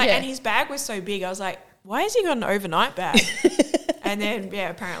go. And his bag was so big, I was like, why has he got an overnight bag? And then,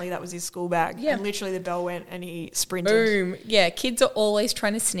 apparently that was his school bag. Yeah. And literally the bell went and he sprinted. Boom. Yeah, kids are always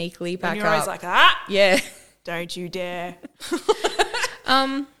trying to sneakily pack up. And you're always like, ah! Yeah. Don't you dare.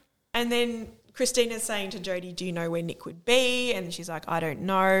 And then Christina's saying to Jodie, do you know where Nick would be? And she's like, I don't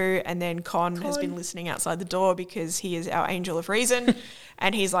know. And then Con has been listening outside the door because he is our angel of reason.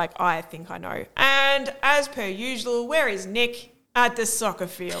 And he's like, I think I know. And as per usual, where is Nick? At the soccer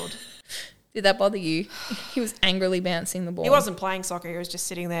field. Did that bother you? He was angrily bouncing the ball. He wasn't playing soccer. He was just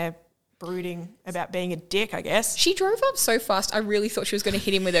sitting there brooding about being a dick, I guess. She drove up so fast, I really thought she was going to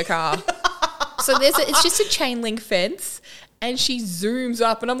hit him with her car. So it's just a chain link fence. And she zooms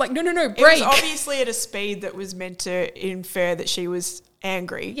up and I'm like, no, break. It was obviously at a speed that was meant to infer that she was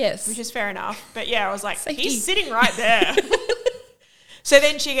angry. Yes. Which is fair enough. But yeah, I was like, he's sitting right there. So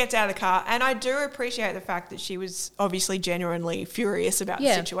then she gets out of the car and I do appreciate the fact that she was obviously genuinely furious about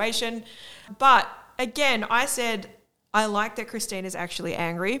the situation. But again, I said, I like that Christina's actually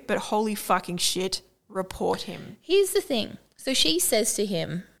angry, but holy fucking shit, report him. Here's the thing. So she says to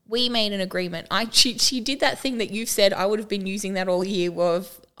him, we made an agreement. She did that thing that you've said. I would have been using that all year.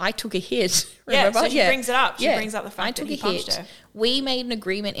 Of I took a hit. Remember? Yeah, so she brings it up. She brings up the fact that he punched her. We made an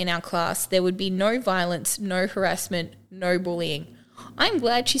agreement in our class. There would be no violence, no harassment, no bullying. I'm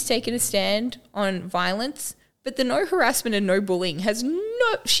glad she's taken a stand on violence, but the no harassment and no bullying has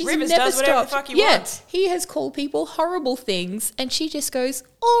she's Rivers never does stopped. Whatever the fuck he wants. He has called people horrible things and she just goes,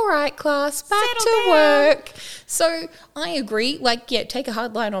 all right, class, back to work. So I agree. Take a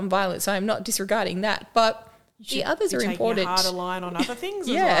hard line on violence. I'm not disregarding that, but the others are important. Taking a harder line on other things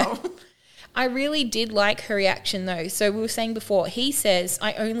as well. I really did like her reaction though. So we were saying before, he says,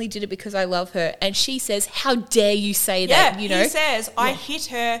 I only did it because I love her. And she says, how dare you say that? You know? He says, I hit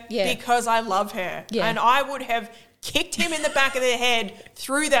her because I love her. Yeah. And I would have kicked him in the back of the head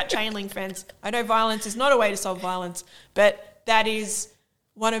through that chain link fence. I know violence is not a way to solve violence, but that is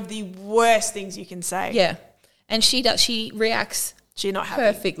one of the worst things you can say. Yeah. And she reacts She's not happy.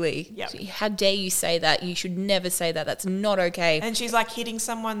 Perfectly. Yep. How dare you say that? You should never say that. That's not okay. And she's like, hitting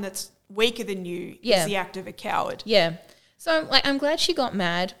someone that's weaker than you is the act of a coward. Yeah. So, like, I'm glad she got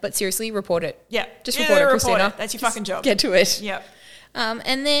mad, but seriously, report it. Yeah. Just report it, Christina. That's your fucking job. Get to it. Yep.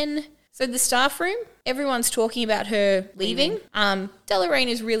 And then, so the staff room, everyone's talking about her leaving. Deloraine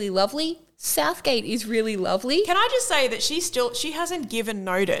is really lovely. Southgate is really lovely. Can I just say that she hasn't given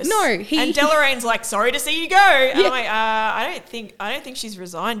notice. No, and Deloraine's like, sorry to see you go. And I'm like, I don't think she's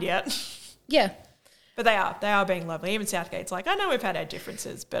resigned yet. Yeah. But they are being lovely. Even Southgate's like, I know we've had our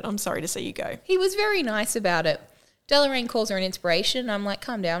differences, but I'm sorry to see you go. He was very nice about it. Deloraine calls her an inspiration. I'm like,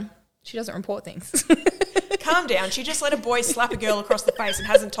 calm down. She doesn't report things. Calm down. She just let a boy slap a girl across the face and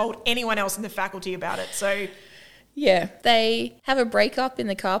hasn't told anyone else in the faculty about it. So, yeah, they have a breakup in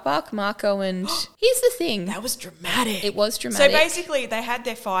the car park, Marco and... Here's the thing. that was dramatic. It was dramatic. So basically they had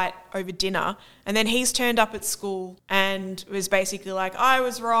their fight over dinner and then he's turned up at school and was basically like, I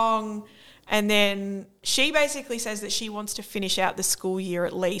was wrong. And then she basically says that she wants to finish out the school year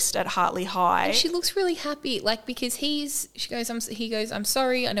at least at Hartley High. And she looks really happy, like, because he goes, I'm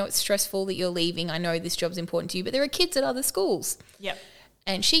sorry, I know it's stressful that you're leaving. I know this job's important to you, but there are kids at other schools. Yep.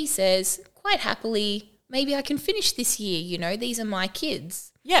 And she says, quite happily, maybe I can finish this year, you know, these are my kids.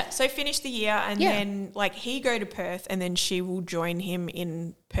 Yeah, so finish the year and then like he go to Perth and then she will join him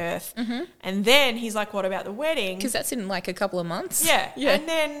in Perth. Mm-hmm. And then he's like, what about the wedding? Because that's in like a couple of months. Yeah. And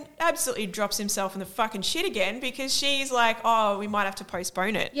then absolutely drops himself in the fucking shit again because she's like, oh, we might have to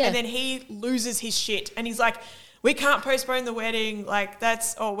postpone it. Yeah. And then he loses his shit and he's like, we can't postpone the wedding. Like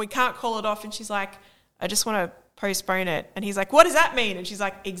we can't call it off. And she's like, I just want to postpone it. And he's like, what does that mean? And she's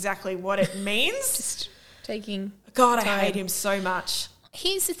like, exactly what it means. Just taking God, time. I hate him so much.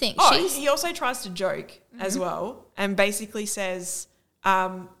 Here's the thing. He also tries to joke as well and basically says, you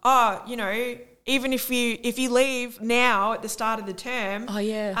know, even if you leave now at the start of the term,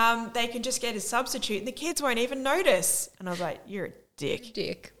 they can just get a substitute and the kids won't even notice. And I was like, you're a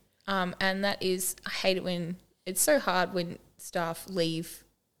dick. And that is, I hate it when, it's so hard when staff leave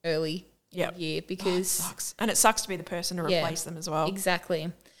early in the year because... it sucks. And it sucks to be the person to replace them as well.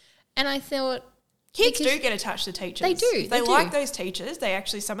 Exactly. And I thought... Kids do get attached to teachers. They do. They like those teachers. They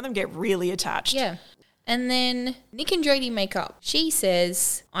actually, some of them get really attached. Yeah. And then Nick and Jodie make up. She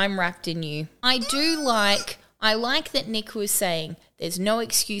says, I'm wrapped in you. I like that Nick was saying, there's no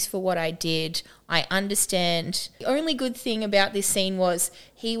excuse for what I did. I understand. The only good thing about this scene was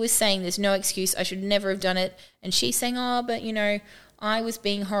he was saying there's no excuse. I should never have done it. And she's saying, oh, but you know, I was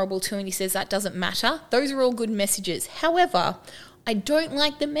being horrible too. And he says, that doesn't matter. Those are all good messages. However, I don't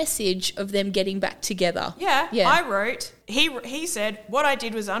like the message of them getting back together. Yeah. I wrote, he said, what I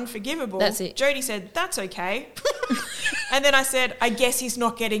did was unforgivable. That's it. Jodie said, that's okay. And then I said, I guess he's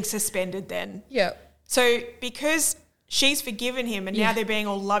not getting suspended then. Yeah. So because she's forgiven him and now they're being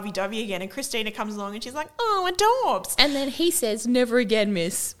all lovey-dovey again and Christina comes along and she's like, oh, adorbs. And then he says, never again,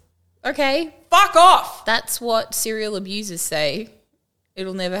 miss. Okay. Fuck off. That's what serial abusers say.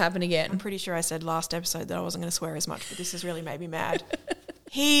 It'll never happen again. I'm pretty sure I said last episode that I wasn't going to swear as much, but this has really made me mad.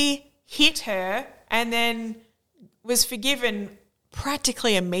 He hit her and then was forgiven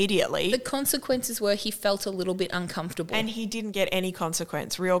practically immediately. The consequences were he felt a little bit uncomfortable. And he didn't get any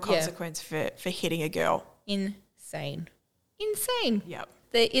real consequence for hitting a girl. Insane. Yep.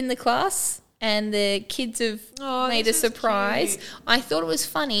 They're in the class and the kids have made a surprise. Cute. I thought it was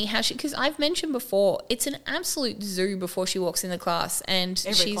funny how because I've mentioned before, it's an absolute zoo before she walks in the class and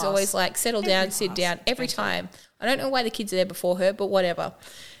she's always like, settle down, sit down, every time. I don't know why the kids are there before her, but whatever.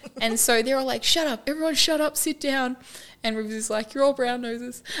 And so they're all like, shut up, everyone shut up, sit down. And Rivers is like, you're all brown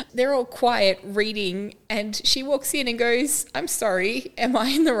noses. They're all quiet reading and she walks in and goes, I'm sorry, am I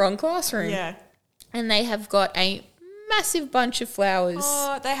in the wrong classroom? Yeah. And they have got a massive bunch of flowers.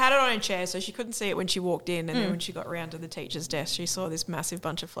 Oh, they had it on a chair so she couldn't see it when she walked in and then when she got round to the teacher's desk she saw this massive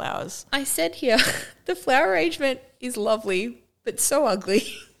bunch of flowers. I said here, the flower arrangement is lovely but so ugly.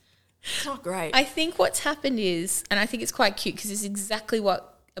 It's not great. I think what's happened is, and I think it's quite cute because it's exactly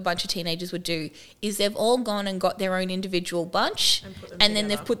what a bunch of teenagers would do, is they've all gone and got their own individual bunch and then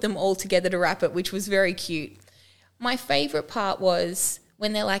they've put them all together to wrap it, which was very cute. My favourite part was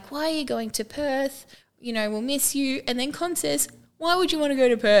when they're like, why are you going to Perth? You know, we'll miss you. And then Con says, why would you want to go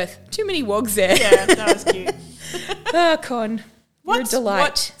to Perth? Too many wogs there. Yeah, that was cute. Con, you're a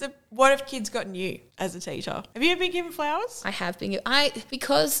delight. What have kids gotten you as a teacher? Have you ever been given flowers? I have been.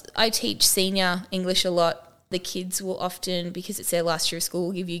 Because I teach senior English a lot, the kids will often, because it's their last year of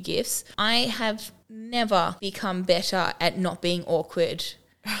school, give you gifts. I have never become better at not being awkward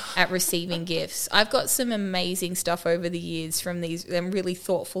at receiving gifts. I've got some amazing stuff over the years from these really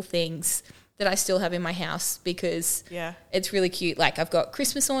thoughtful things that I still have in my house because it's really cute. Like I've got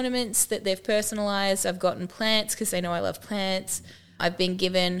Christmas ornaments that they've personalised. I've gotten plants because they know I love plants. I've been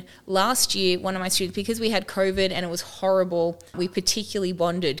given last year, one of my students, because we had COVID and it was horrible, we particularly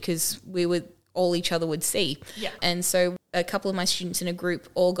bonded because we were all each other would see. Yeah. And so a couple of my students in a group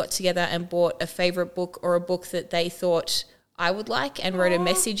all got together and bought a favorite book or a book that they thought I would like and wrote a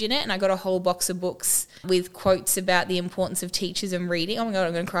message in it. And I got a whole box of books with quotes about the importance of teachers and reading. Oh my God,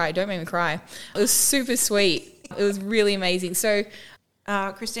 I'm going to cry. Don't make me cry. It was super sweet. It was really amazing. So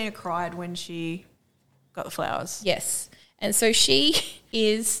Christina cried when she got the flowers. yes. And so she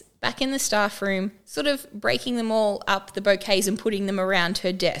is back in the staff room, sort of breaking them all up, the bouquets, and putting them around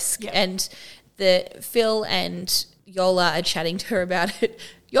her desk. Yep. And Phil and Yola are chatting to her about it.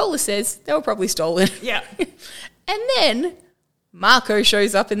 Yola says they were probably stolen. Yeah. And then Marco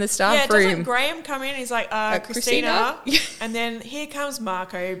shows up in the staff Doesn't room. Graham come in? He's like, Christina. And then here comes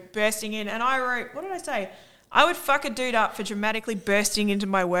Marco bursting in. And I wrote, what did I say? I would fuck a dude up for dramatically bursting into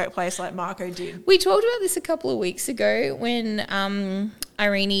my workplace like Marco did. We talked about this a couple of weeks ago when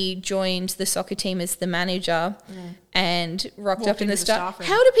Irene joined the soccer team as the manager and rocked up in the staff room.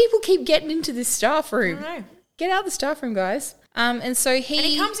 How do people keep getting into this staff room? I don't know. Get out of the staff room, guys. And so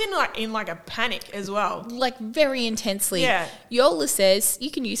he comes in like a panic as well. Like very intensely. Yeah. Yola says,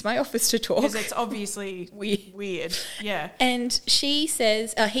 you can use my office to talk. Because it's obviously weird. Yeah. And he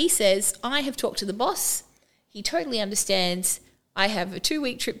says, I have talked to the boss. He totally understands. I have a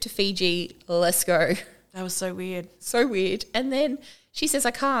 2-week trip to Fiji. Let's go. That was so weird. So weird. And then she says,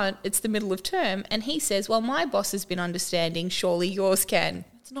 I can't. It's the middle of term. And he says, well, my boss has been understanding. Surely yours can.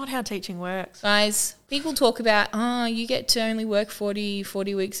 It's not how teaching works. Guys, people talk about, you get to only work 40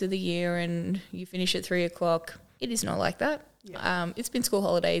 weeks of the year and you finish at 3 o'clock. It is not like that. Yeah. It's been school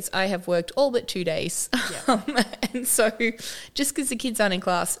holidays. I have worked all but 2 days. Yeah. And so just because the kids aren't in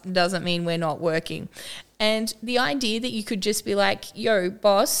class doesn't mean we're not working. And the idea that you could just be like, yo,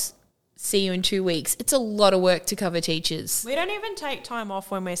 boss, see you in 2 weeks. It's a lot of work to cover teachers. We don't even take time off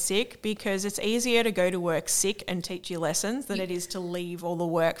when we're sick because it's easier to go to work sick and teach your lessons than it is to leave all the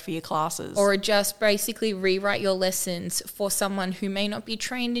work for your classes. Or just basically rewrite your lessons for someone who may not be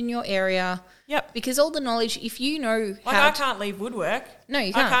trained in your area. Yep. Because all the knowledge, if you know like I can't leave woodwork. No,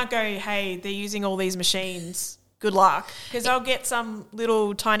 you can't. I can't go, hey, they're using all these machines. Good luck. Because I'll get some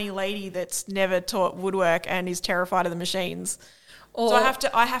little tiny lady that's never taught woodwork and is terrified of the machines. So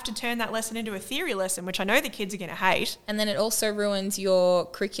I have to turn that lesson into a theory lesson, which I know the kids are going to hate. And then it also ruins your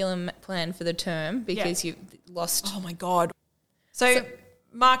curriculum plan for the term because you've lost. Oh my God. So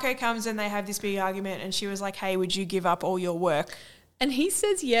Marco comes and they have this big argument and she was like, hey, would you give up all your work? And he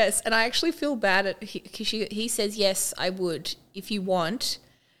says yes. And I actually feel bad because he says, yes, I would if you want.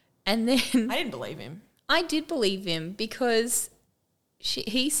 And then I didn't believe him. I did believe him because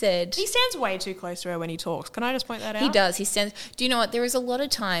he said... He stands way too close to her when he talks. Can I just point that out? He does. He stands... Do you know what? There is a lot of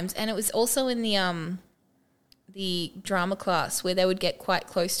times, and it was also in the drama class where they would get quite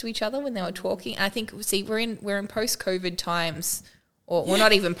close to each other when they were talking. And I think, we're in post-COVID times, or we're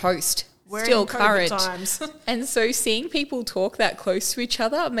not even post. We're still in COVID current times. And so seeing people talk that close to each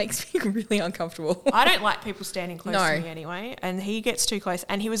other makes me really uncomfortable. I don't like people standing close to me anyway, and he gets too close.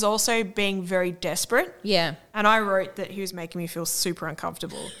 And he was also being very desperate. Yeah. And I wrote that he was making me feel super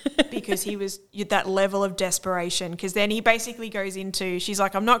uncomfortable because he was at that level of desperation. Because then he basically goes into, she's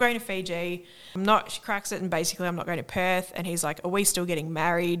like, I'm not going to Fiji. She cracks it and basically I'm not going to Perth. And he's like, are we still getting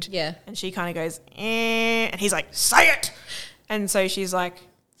married? Yeah. And she kind of goes, and he's like, say it. And so she's like,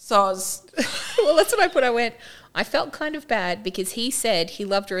 soz. Well, that's what I put. I went, I felt kind of bad because he said he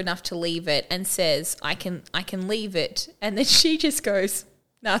loved her enough to leave it and says, I can leave it. And then she just goes,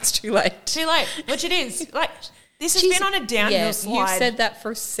 no, it's too late. Too late, which it is. Like, this has been on a downhill slide. You've said that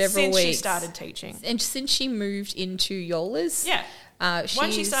for several weeks. Since she started teaching. And since she moved into Yola's. Yeah.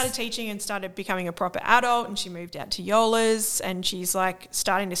 Once she started teaching and started becoming a proper adult and she moved out to Yola's and she's like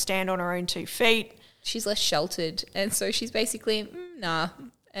starting to stand on her own 2 feet. She's less sheltered. And so she's basically, nah.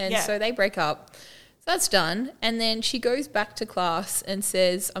 And so they break up. So that's done. And then she goes back to class and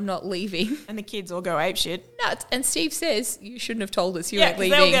says, I'm not leaving. And the kids all go apeshit. Nuts. And Steve says, you shouldn't have told us you weren't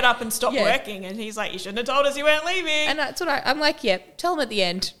leaving. They'll get up and stop working. And he's like, you shouldn't have told us you weren't leaving. And that's what I'm like, tell them at the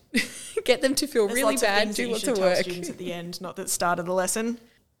end. Get them to feel really bad, do lots of work. Tell students at the end, not the start of the lesson.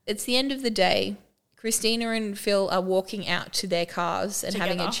 It's the end of the day. Christina and Phil are walking out to their cars and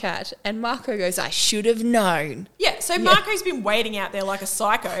having a chat. And Marco goes, I should have known. Yeah, so Marco's been waiting out there like a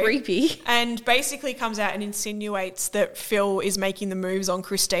psycho. Creepy. And basically comes out and insinuates that Phil is making the moves on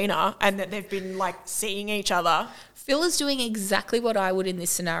Christina and that they've been like seeing each other. Phil is doing exactly what I would in this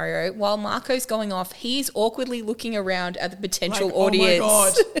scenario. While Marco's going off, he's awkwardly looking around at the potential audience.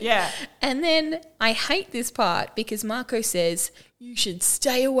 Oh my God. Yeah. And then I hate this part because Marco says, you should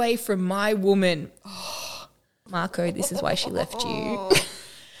stay away from my woman. Oh, Marco, this is why she left you.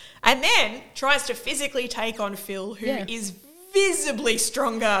 And then tries to physically take on Phil, who is visibly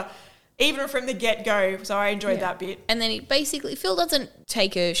stronger even from the get-go. So I enjoyed that bit. And then Phil doesn't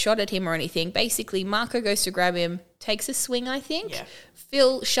take a shot at him or anything. Basically, Marco goes to grab him, takes a swing, I think. Yeah.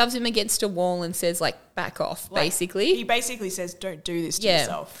 Phil shoves him against a wall and says, like, back off, basically. He basically says, don't do this to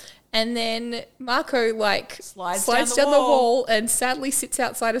yourself. And then Marco, like, slides down the wall and sadly sits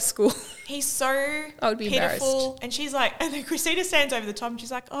outside of school. He's so pitiful. And she's like, and then Christina stands over the top and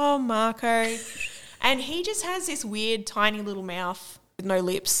she's like, oh, Marco. And he just has this weird, tiny little mouth with no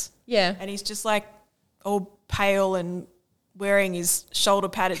lips. Yeah. And he's just like all pale and wearing his shoulder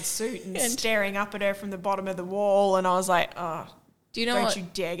padded suit and staring up at her from the bottom of the wall. And I was like, oh, don't you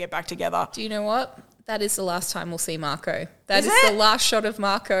dare get back together. Do you know what? That is the last time we'll see Marco. That is the last shot of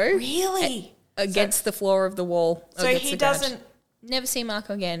Marco. Really? Against the floor of the wall. So he doesn't... Never see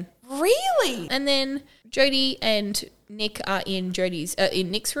Marco again. Really? And then Jodie and Nick are in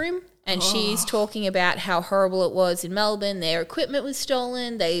Nick's room, and she's talking about how horrible it was in Melbourne. Their equipment was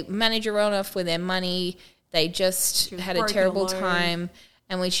stolen. They manager ran off with their money. They just had a terrible time.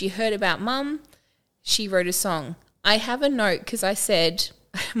 And when she heard about Mum, she wrote a song. I have a note because I said...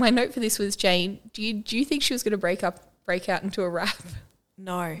 My note for this was, Jane, do you think she was going to break out into a rap?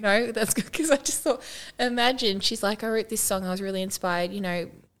 No. No? That's good because I just thought, imagine, she's like, I wrote this song, I was really inspired,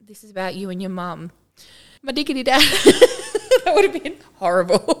 this is about you and your mum. My diggity dad. That would have been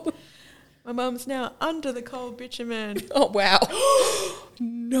horrible. My mum's now under the cold bitumen. Oh, wow.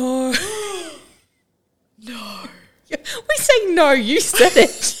 No. No. We say no, you said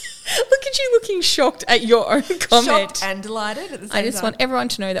it. Look at you looking shocked at your own comment. Shocked and delighted at the same time. I just want everyone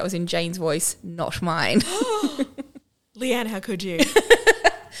to know that was in Jane's voice, not mine. Leanne, how could you?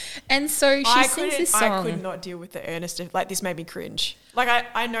 And so she sings this song. I could not deal with the earnest of, like, this made me cringe. Like,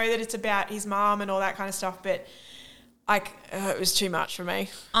 I know that it's about his mom and all that kind of stuff, but it was too much for me.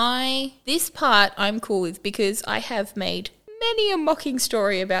 This part I'm cool with because I have made many a mocking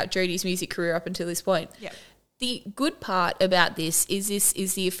story about Jodie's music career up until this point. Yeah. The good part about this is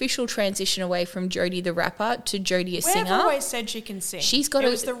the official transition away from Jodie the rapper to Jodie a singer. We've always said she can sing. She's got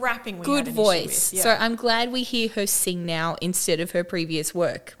the rapping we good had voice. Yeah. So I'm glad we hear her sing now instead of her previous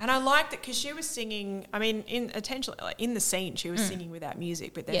work. And I liked it because she was singing, I mean, in the scene, she was singing without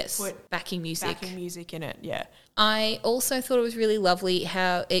music, but then put backing music in it, yeah. I also thought it was really lovely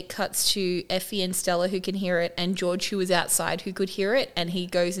how it cuts to Effie and Stella who can hear it and George who was outside who could hear it and he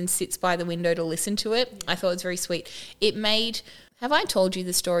goes and sits by the window to listen to it. Yeah. I thought it was very sweet. Have I told you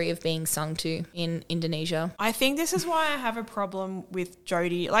the story of being sung to in Indonesia? I think this is why I have a problem with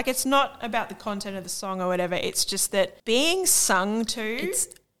Jodie. Like, it's not about the content of the song or whatever. It's just that being sung to... It's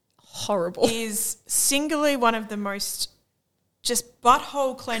horrible. ...is singularly one of the most just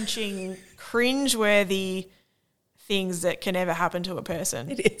butthole clenching, cringeworthy things that can ever happen to a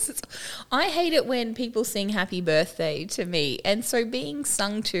person. It is. I hate it when people sing happy birthday to me. And so being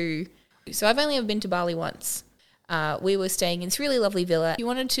sung to... So I've only ever been to Bali once. We were staying in this really lovely villa. If you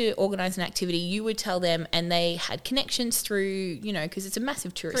wanted to organise an activity, you would tell them and they had connections through, because it's a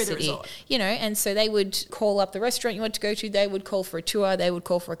massive tourist city, resort. And so they would call up the restaurant you wanted to go to, they would call for a tour, they would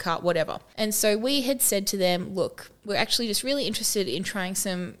call for a cart, whatever. And so we had said to them, look, we're actually just really interested in trying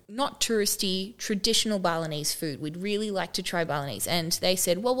some not touristy, traditional Balinese food. We'd really like to try Balinese. And they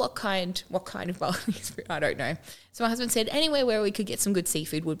said, well, what kind of Balinese food? I don't know. So my husband said, anywhere where we could get some good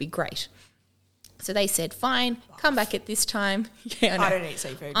seafood would be great. So they said, fine, come back at this time. Yeah, I don't eat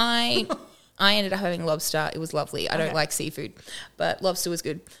seafood. I ended up having lobster. It was lovely. I don't like seafood, but lobster was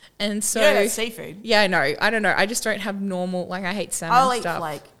good. And so... Yeah, that's seafood. Yeah, I know. I don't know. I just don't have normal... I hate salmon stuff.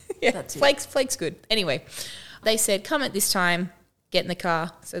 I'll eat flake. Yeah, that's Flake's good. Anyway, they said, come at this time, get in the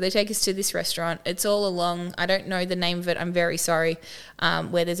car. So they take us to this restaurant. It's all along... I don't know the name of it. I'm very sorry.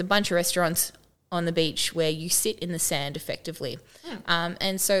 Where there's a bunch of restaurants on the beach where you sit in the sand effectively.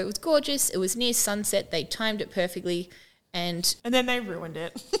 And so it was gorgeous. It was near sunset. They timed it perfectly. And then they ruined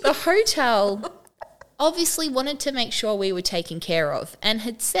it. The hotel obviously wanted to make sure we were taken care of and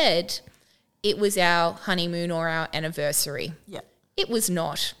had said it was our honeymoon or our anniversary. Yeah. It was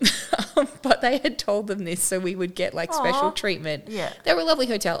not. But they had told them this so we would get special treatment. Yeah. They were a lovely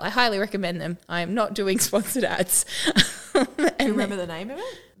hotel. I highly recommend them. I am not doing sponsored ads. Do you remember the name of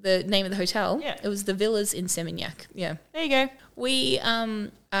it? The name of the hotel. Yeah. It was the Villas in Seminyak. Yeah. There you go. We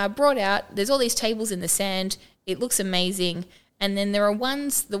brought out, there's all these tables in the sand. It looks amazing. And then there are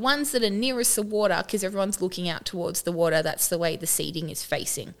the ones that are nearest the water because everyone's looking out towards the water. That's the way the seating is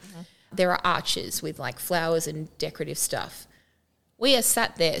facing. Mm-hmm. There are arches with flowers and decorative stuff. We are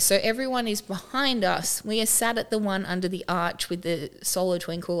sat there. So everyone is behind us. We are sat at the one under the arch with the solar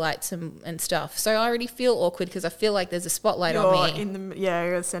twinkle lights and stuff. So I already feel awkward because I feel like there's a spotlight on me.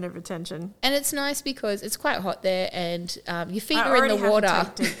 You're the centre of attention. And it's nice because it's quite hot there and your feet are in the water. I already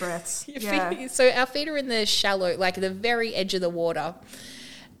have to take deep breaths. So our feet are in the shallow, like the very edge of the water.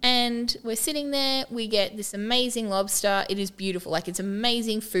 And we're sitting there, we get this amazing lobster. It is beautiful, like it's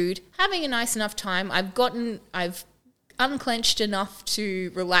amazing food. Having a nice enough time. I've unclenched enough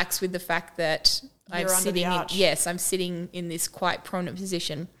to relax with the fact that I'm sitting in this quite prominent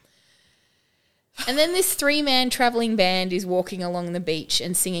position. And then this 3-man travelling band is walking along the beach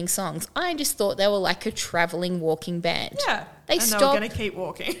and singing songs. I just thought they were like a travelling walking band. Yeah. They and stop they were going to keep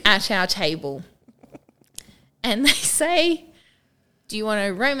walking at our table. And they say, do you want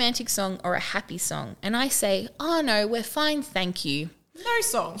a romantic song or a happy song? And I say, oh no, we're fine, thank you. No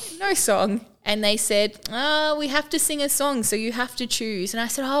song. And they said, we have to sing a song, so you have to choose. And I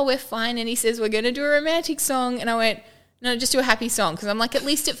said, we're fine. And he says, we're going to do a romantic song. And I went, no, just do a happy song. Because I'm like, at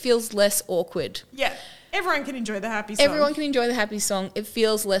least it feels less awkward. Yeah, everyone can enjoy the happy song. Everyone can enjoy the happy song. It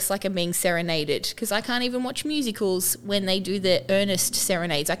feels less like I'm being serenaded. Because I can't even watch musicals when they do the earnest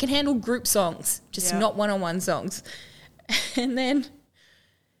serenades. I can handle group songs, just not one-on-one songs. And then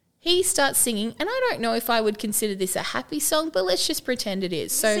he starts singing, and I don't know if I would consider this a happy song, but let's just pretend it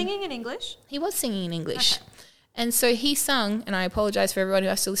is. So singing in English? He was singing in English. Okay. And so he sung, and I apologise for everyone who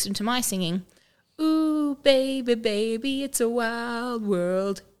has to listen to my singing, ooh, baby, baby, it's a wild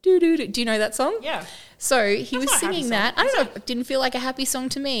world. Do-do-do. Do you know that song? Yeah. So he was singing that. I don't know, it didn't feel like a happy song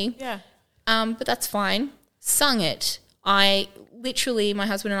to me. Yeah. But that's fine. Sung it. Literally, my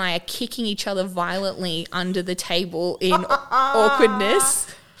husband and I are kicking each other violently under the table in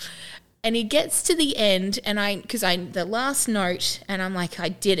awkwardness. And he gets to the end, and the last note, and I'm like, I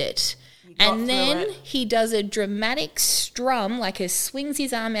did it. And then he does a dramatic strum, like he swings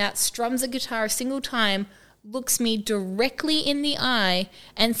his arm out, strums a guitar a single time, looks me directly in the eye,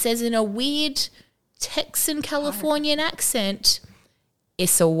 and says in a weird Texan Californian accent,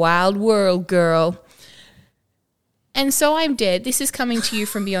 it's a wild world, girl. And so I'm dead. This is coming to you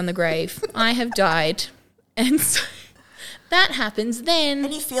from beyond the grave. I have died. And so that happens then.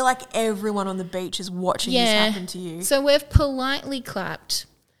 And you feel like everyone on the beach is watching this happen to you. So we've politely clapped.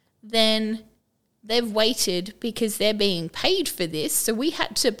 Then they've waited because they're being paid for this. So we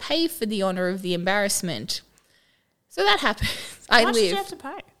had to pay for the honour of the embarrassment. So that happens. How much did you have to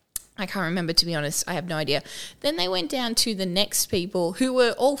pay? I can't remember, to be honest. I have no idea. Then they went down to the next people who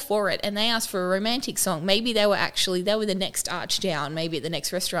were all for it, and they asked for a romantic song. Maybe they were the next arch down, maybe at the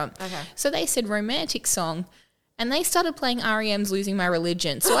next restaurant. Okay. So they said romantic song, and they started playing REM's Losing My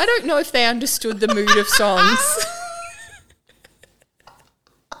Religion. So I don't know if they understood the mood of songs.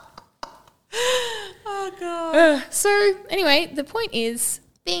 Oh, God. So anyway, the point is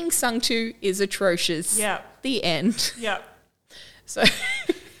being sung to is atrocious. Yeah. The end. Yeah. So...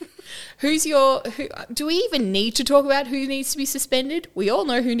 do we even need to talk about who needs to be suspended? We all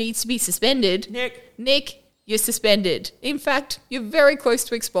know who needs to be suspended. Nick, you're suspended. In fact, you're very close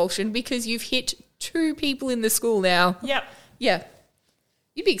to expulsion because you've hit 2 people in the school now. Yep. Yeah.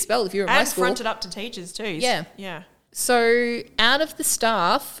 You'd be expelled if you were in my school. And fronted up to teachers too. Yeah. Yeah. So out of the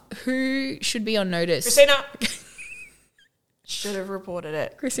staff, who should be on notice? Christina. Should have reported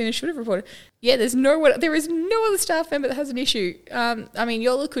it. Christina should have reported. Yeah, there is no other staff member that has an issue. I mean,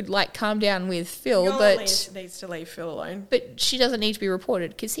 Yola could calm down with Phil, Yola needs to leave Phil alone. But she doesn't need to be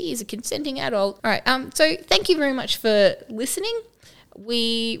reported because he is a consenting adult. All right. So thank you very much for listening.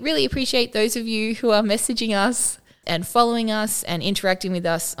 We really appreciate those of you who are messaging us and following us and interacting with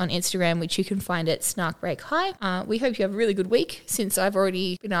us on Instagram, which you can find at Snark Break High. We hope you have a really good week, since I've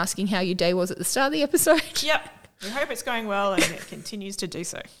already been asking how your day was at the start of the episode. Yep. We hope it's going well and it continues to do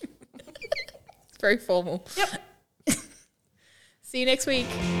so. It's very formal. Yep. See you next week.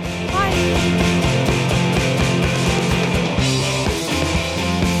 Bye.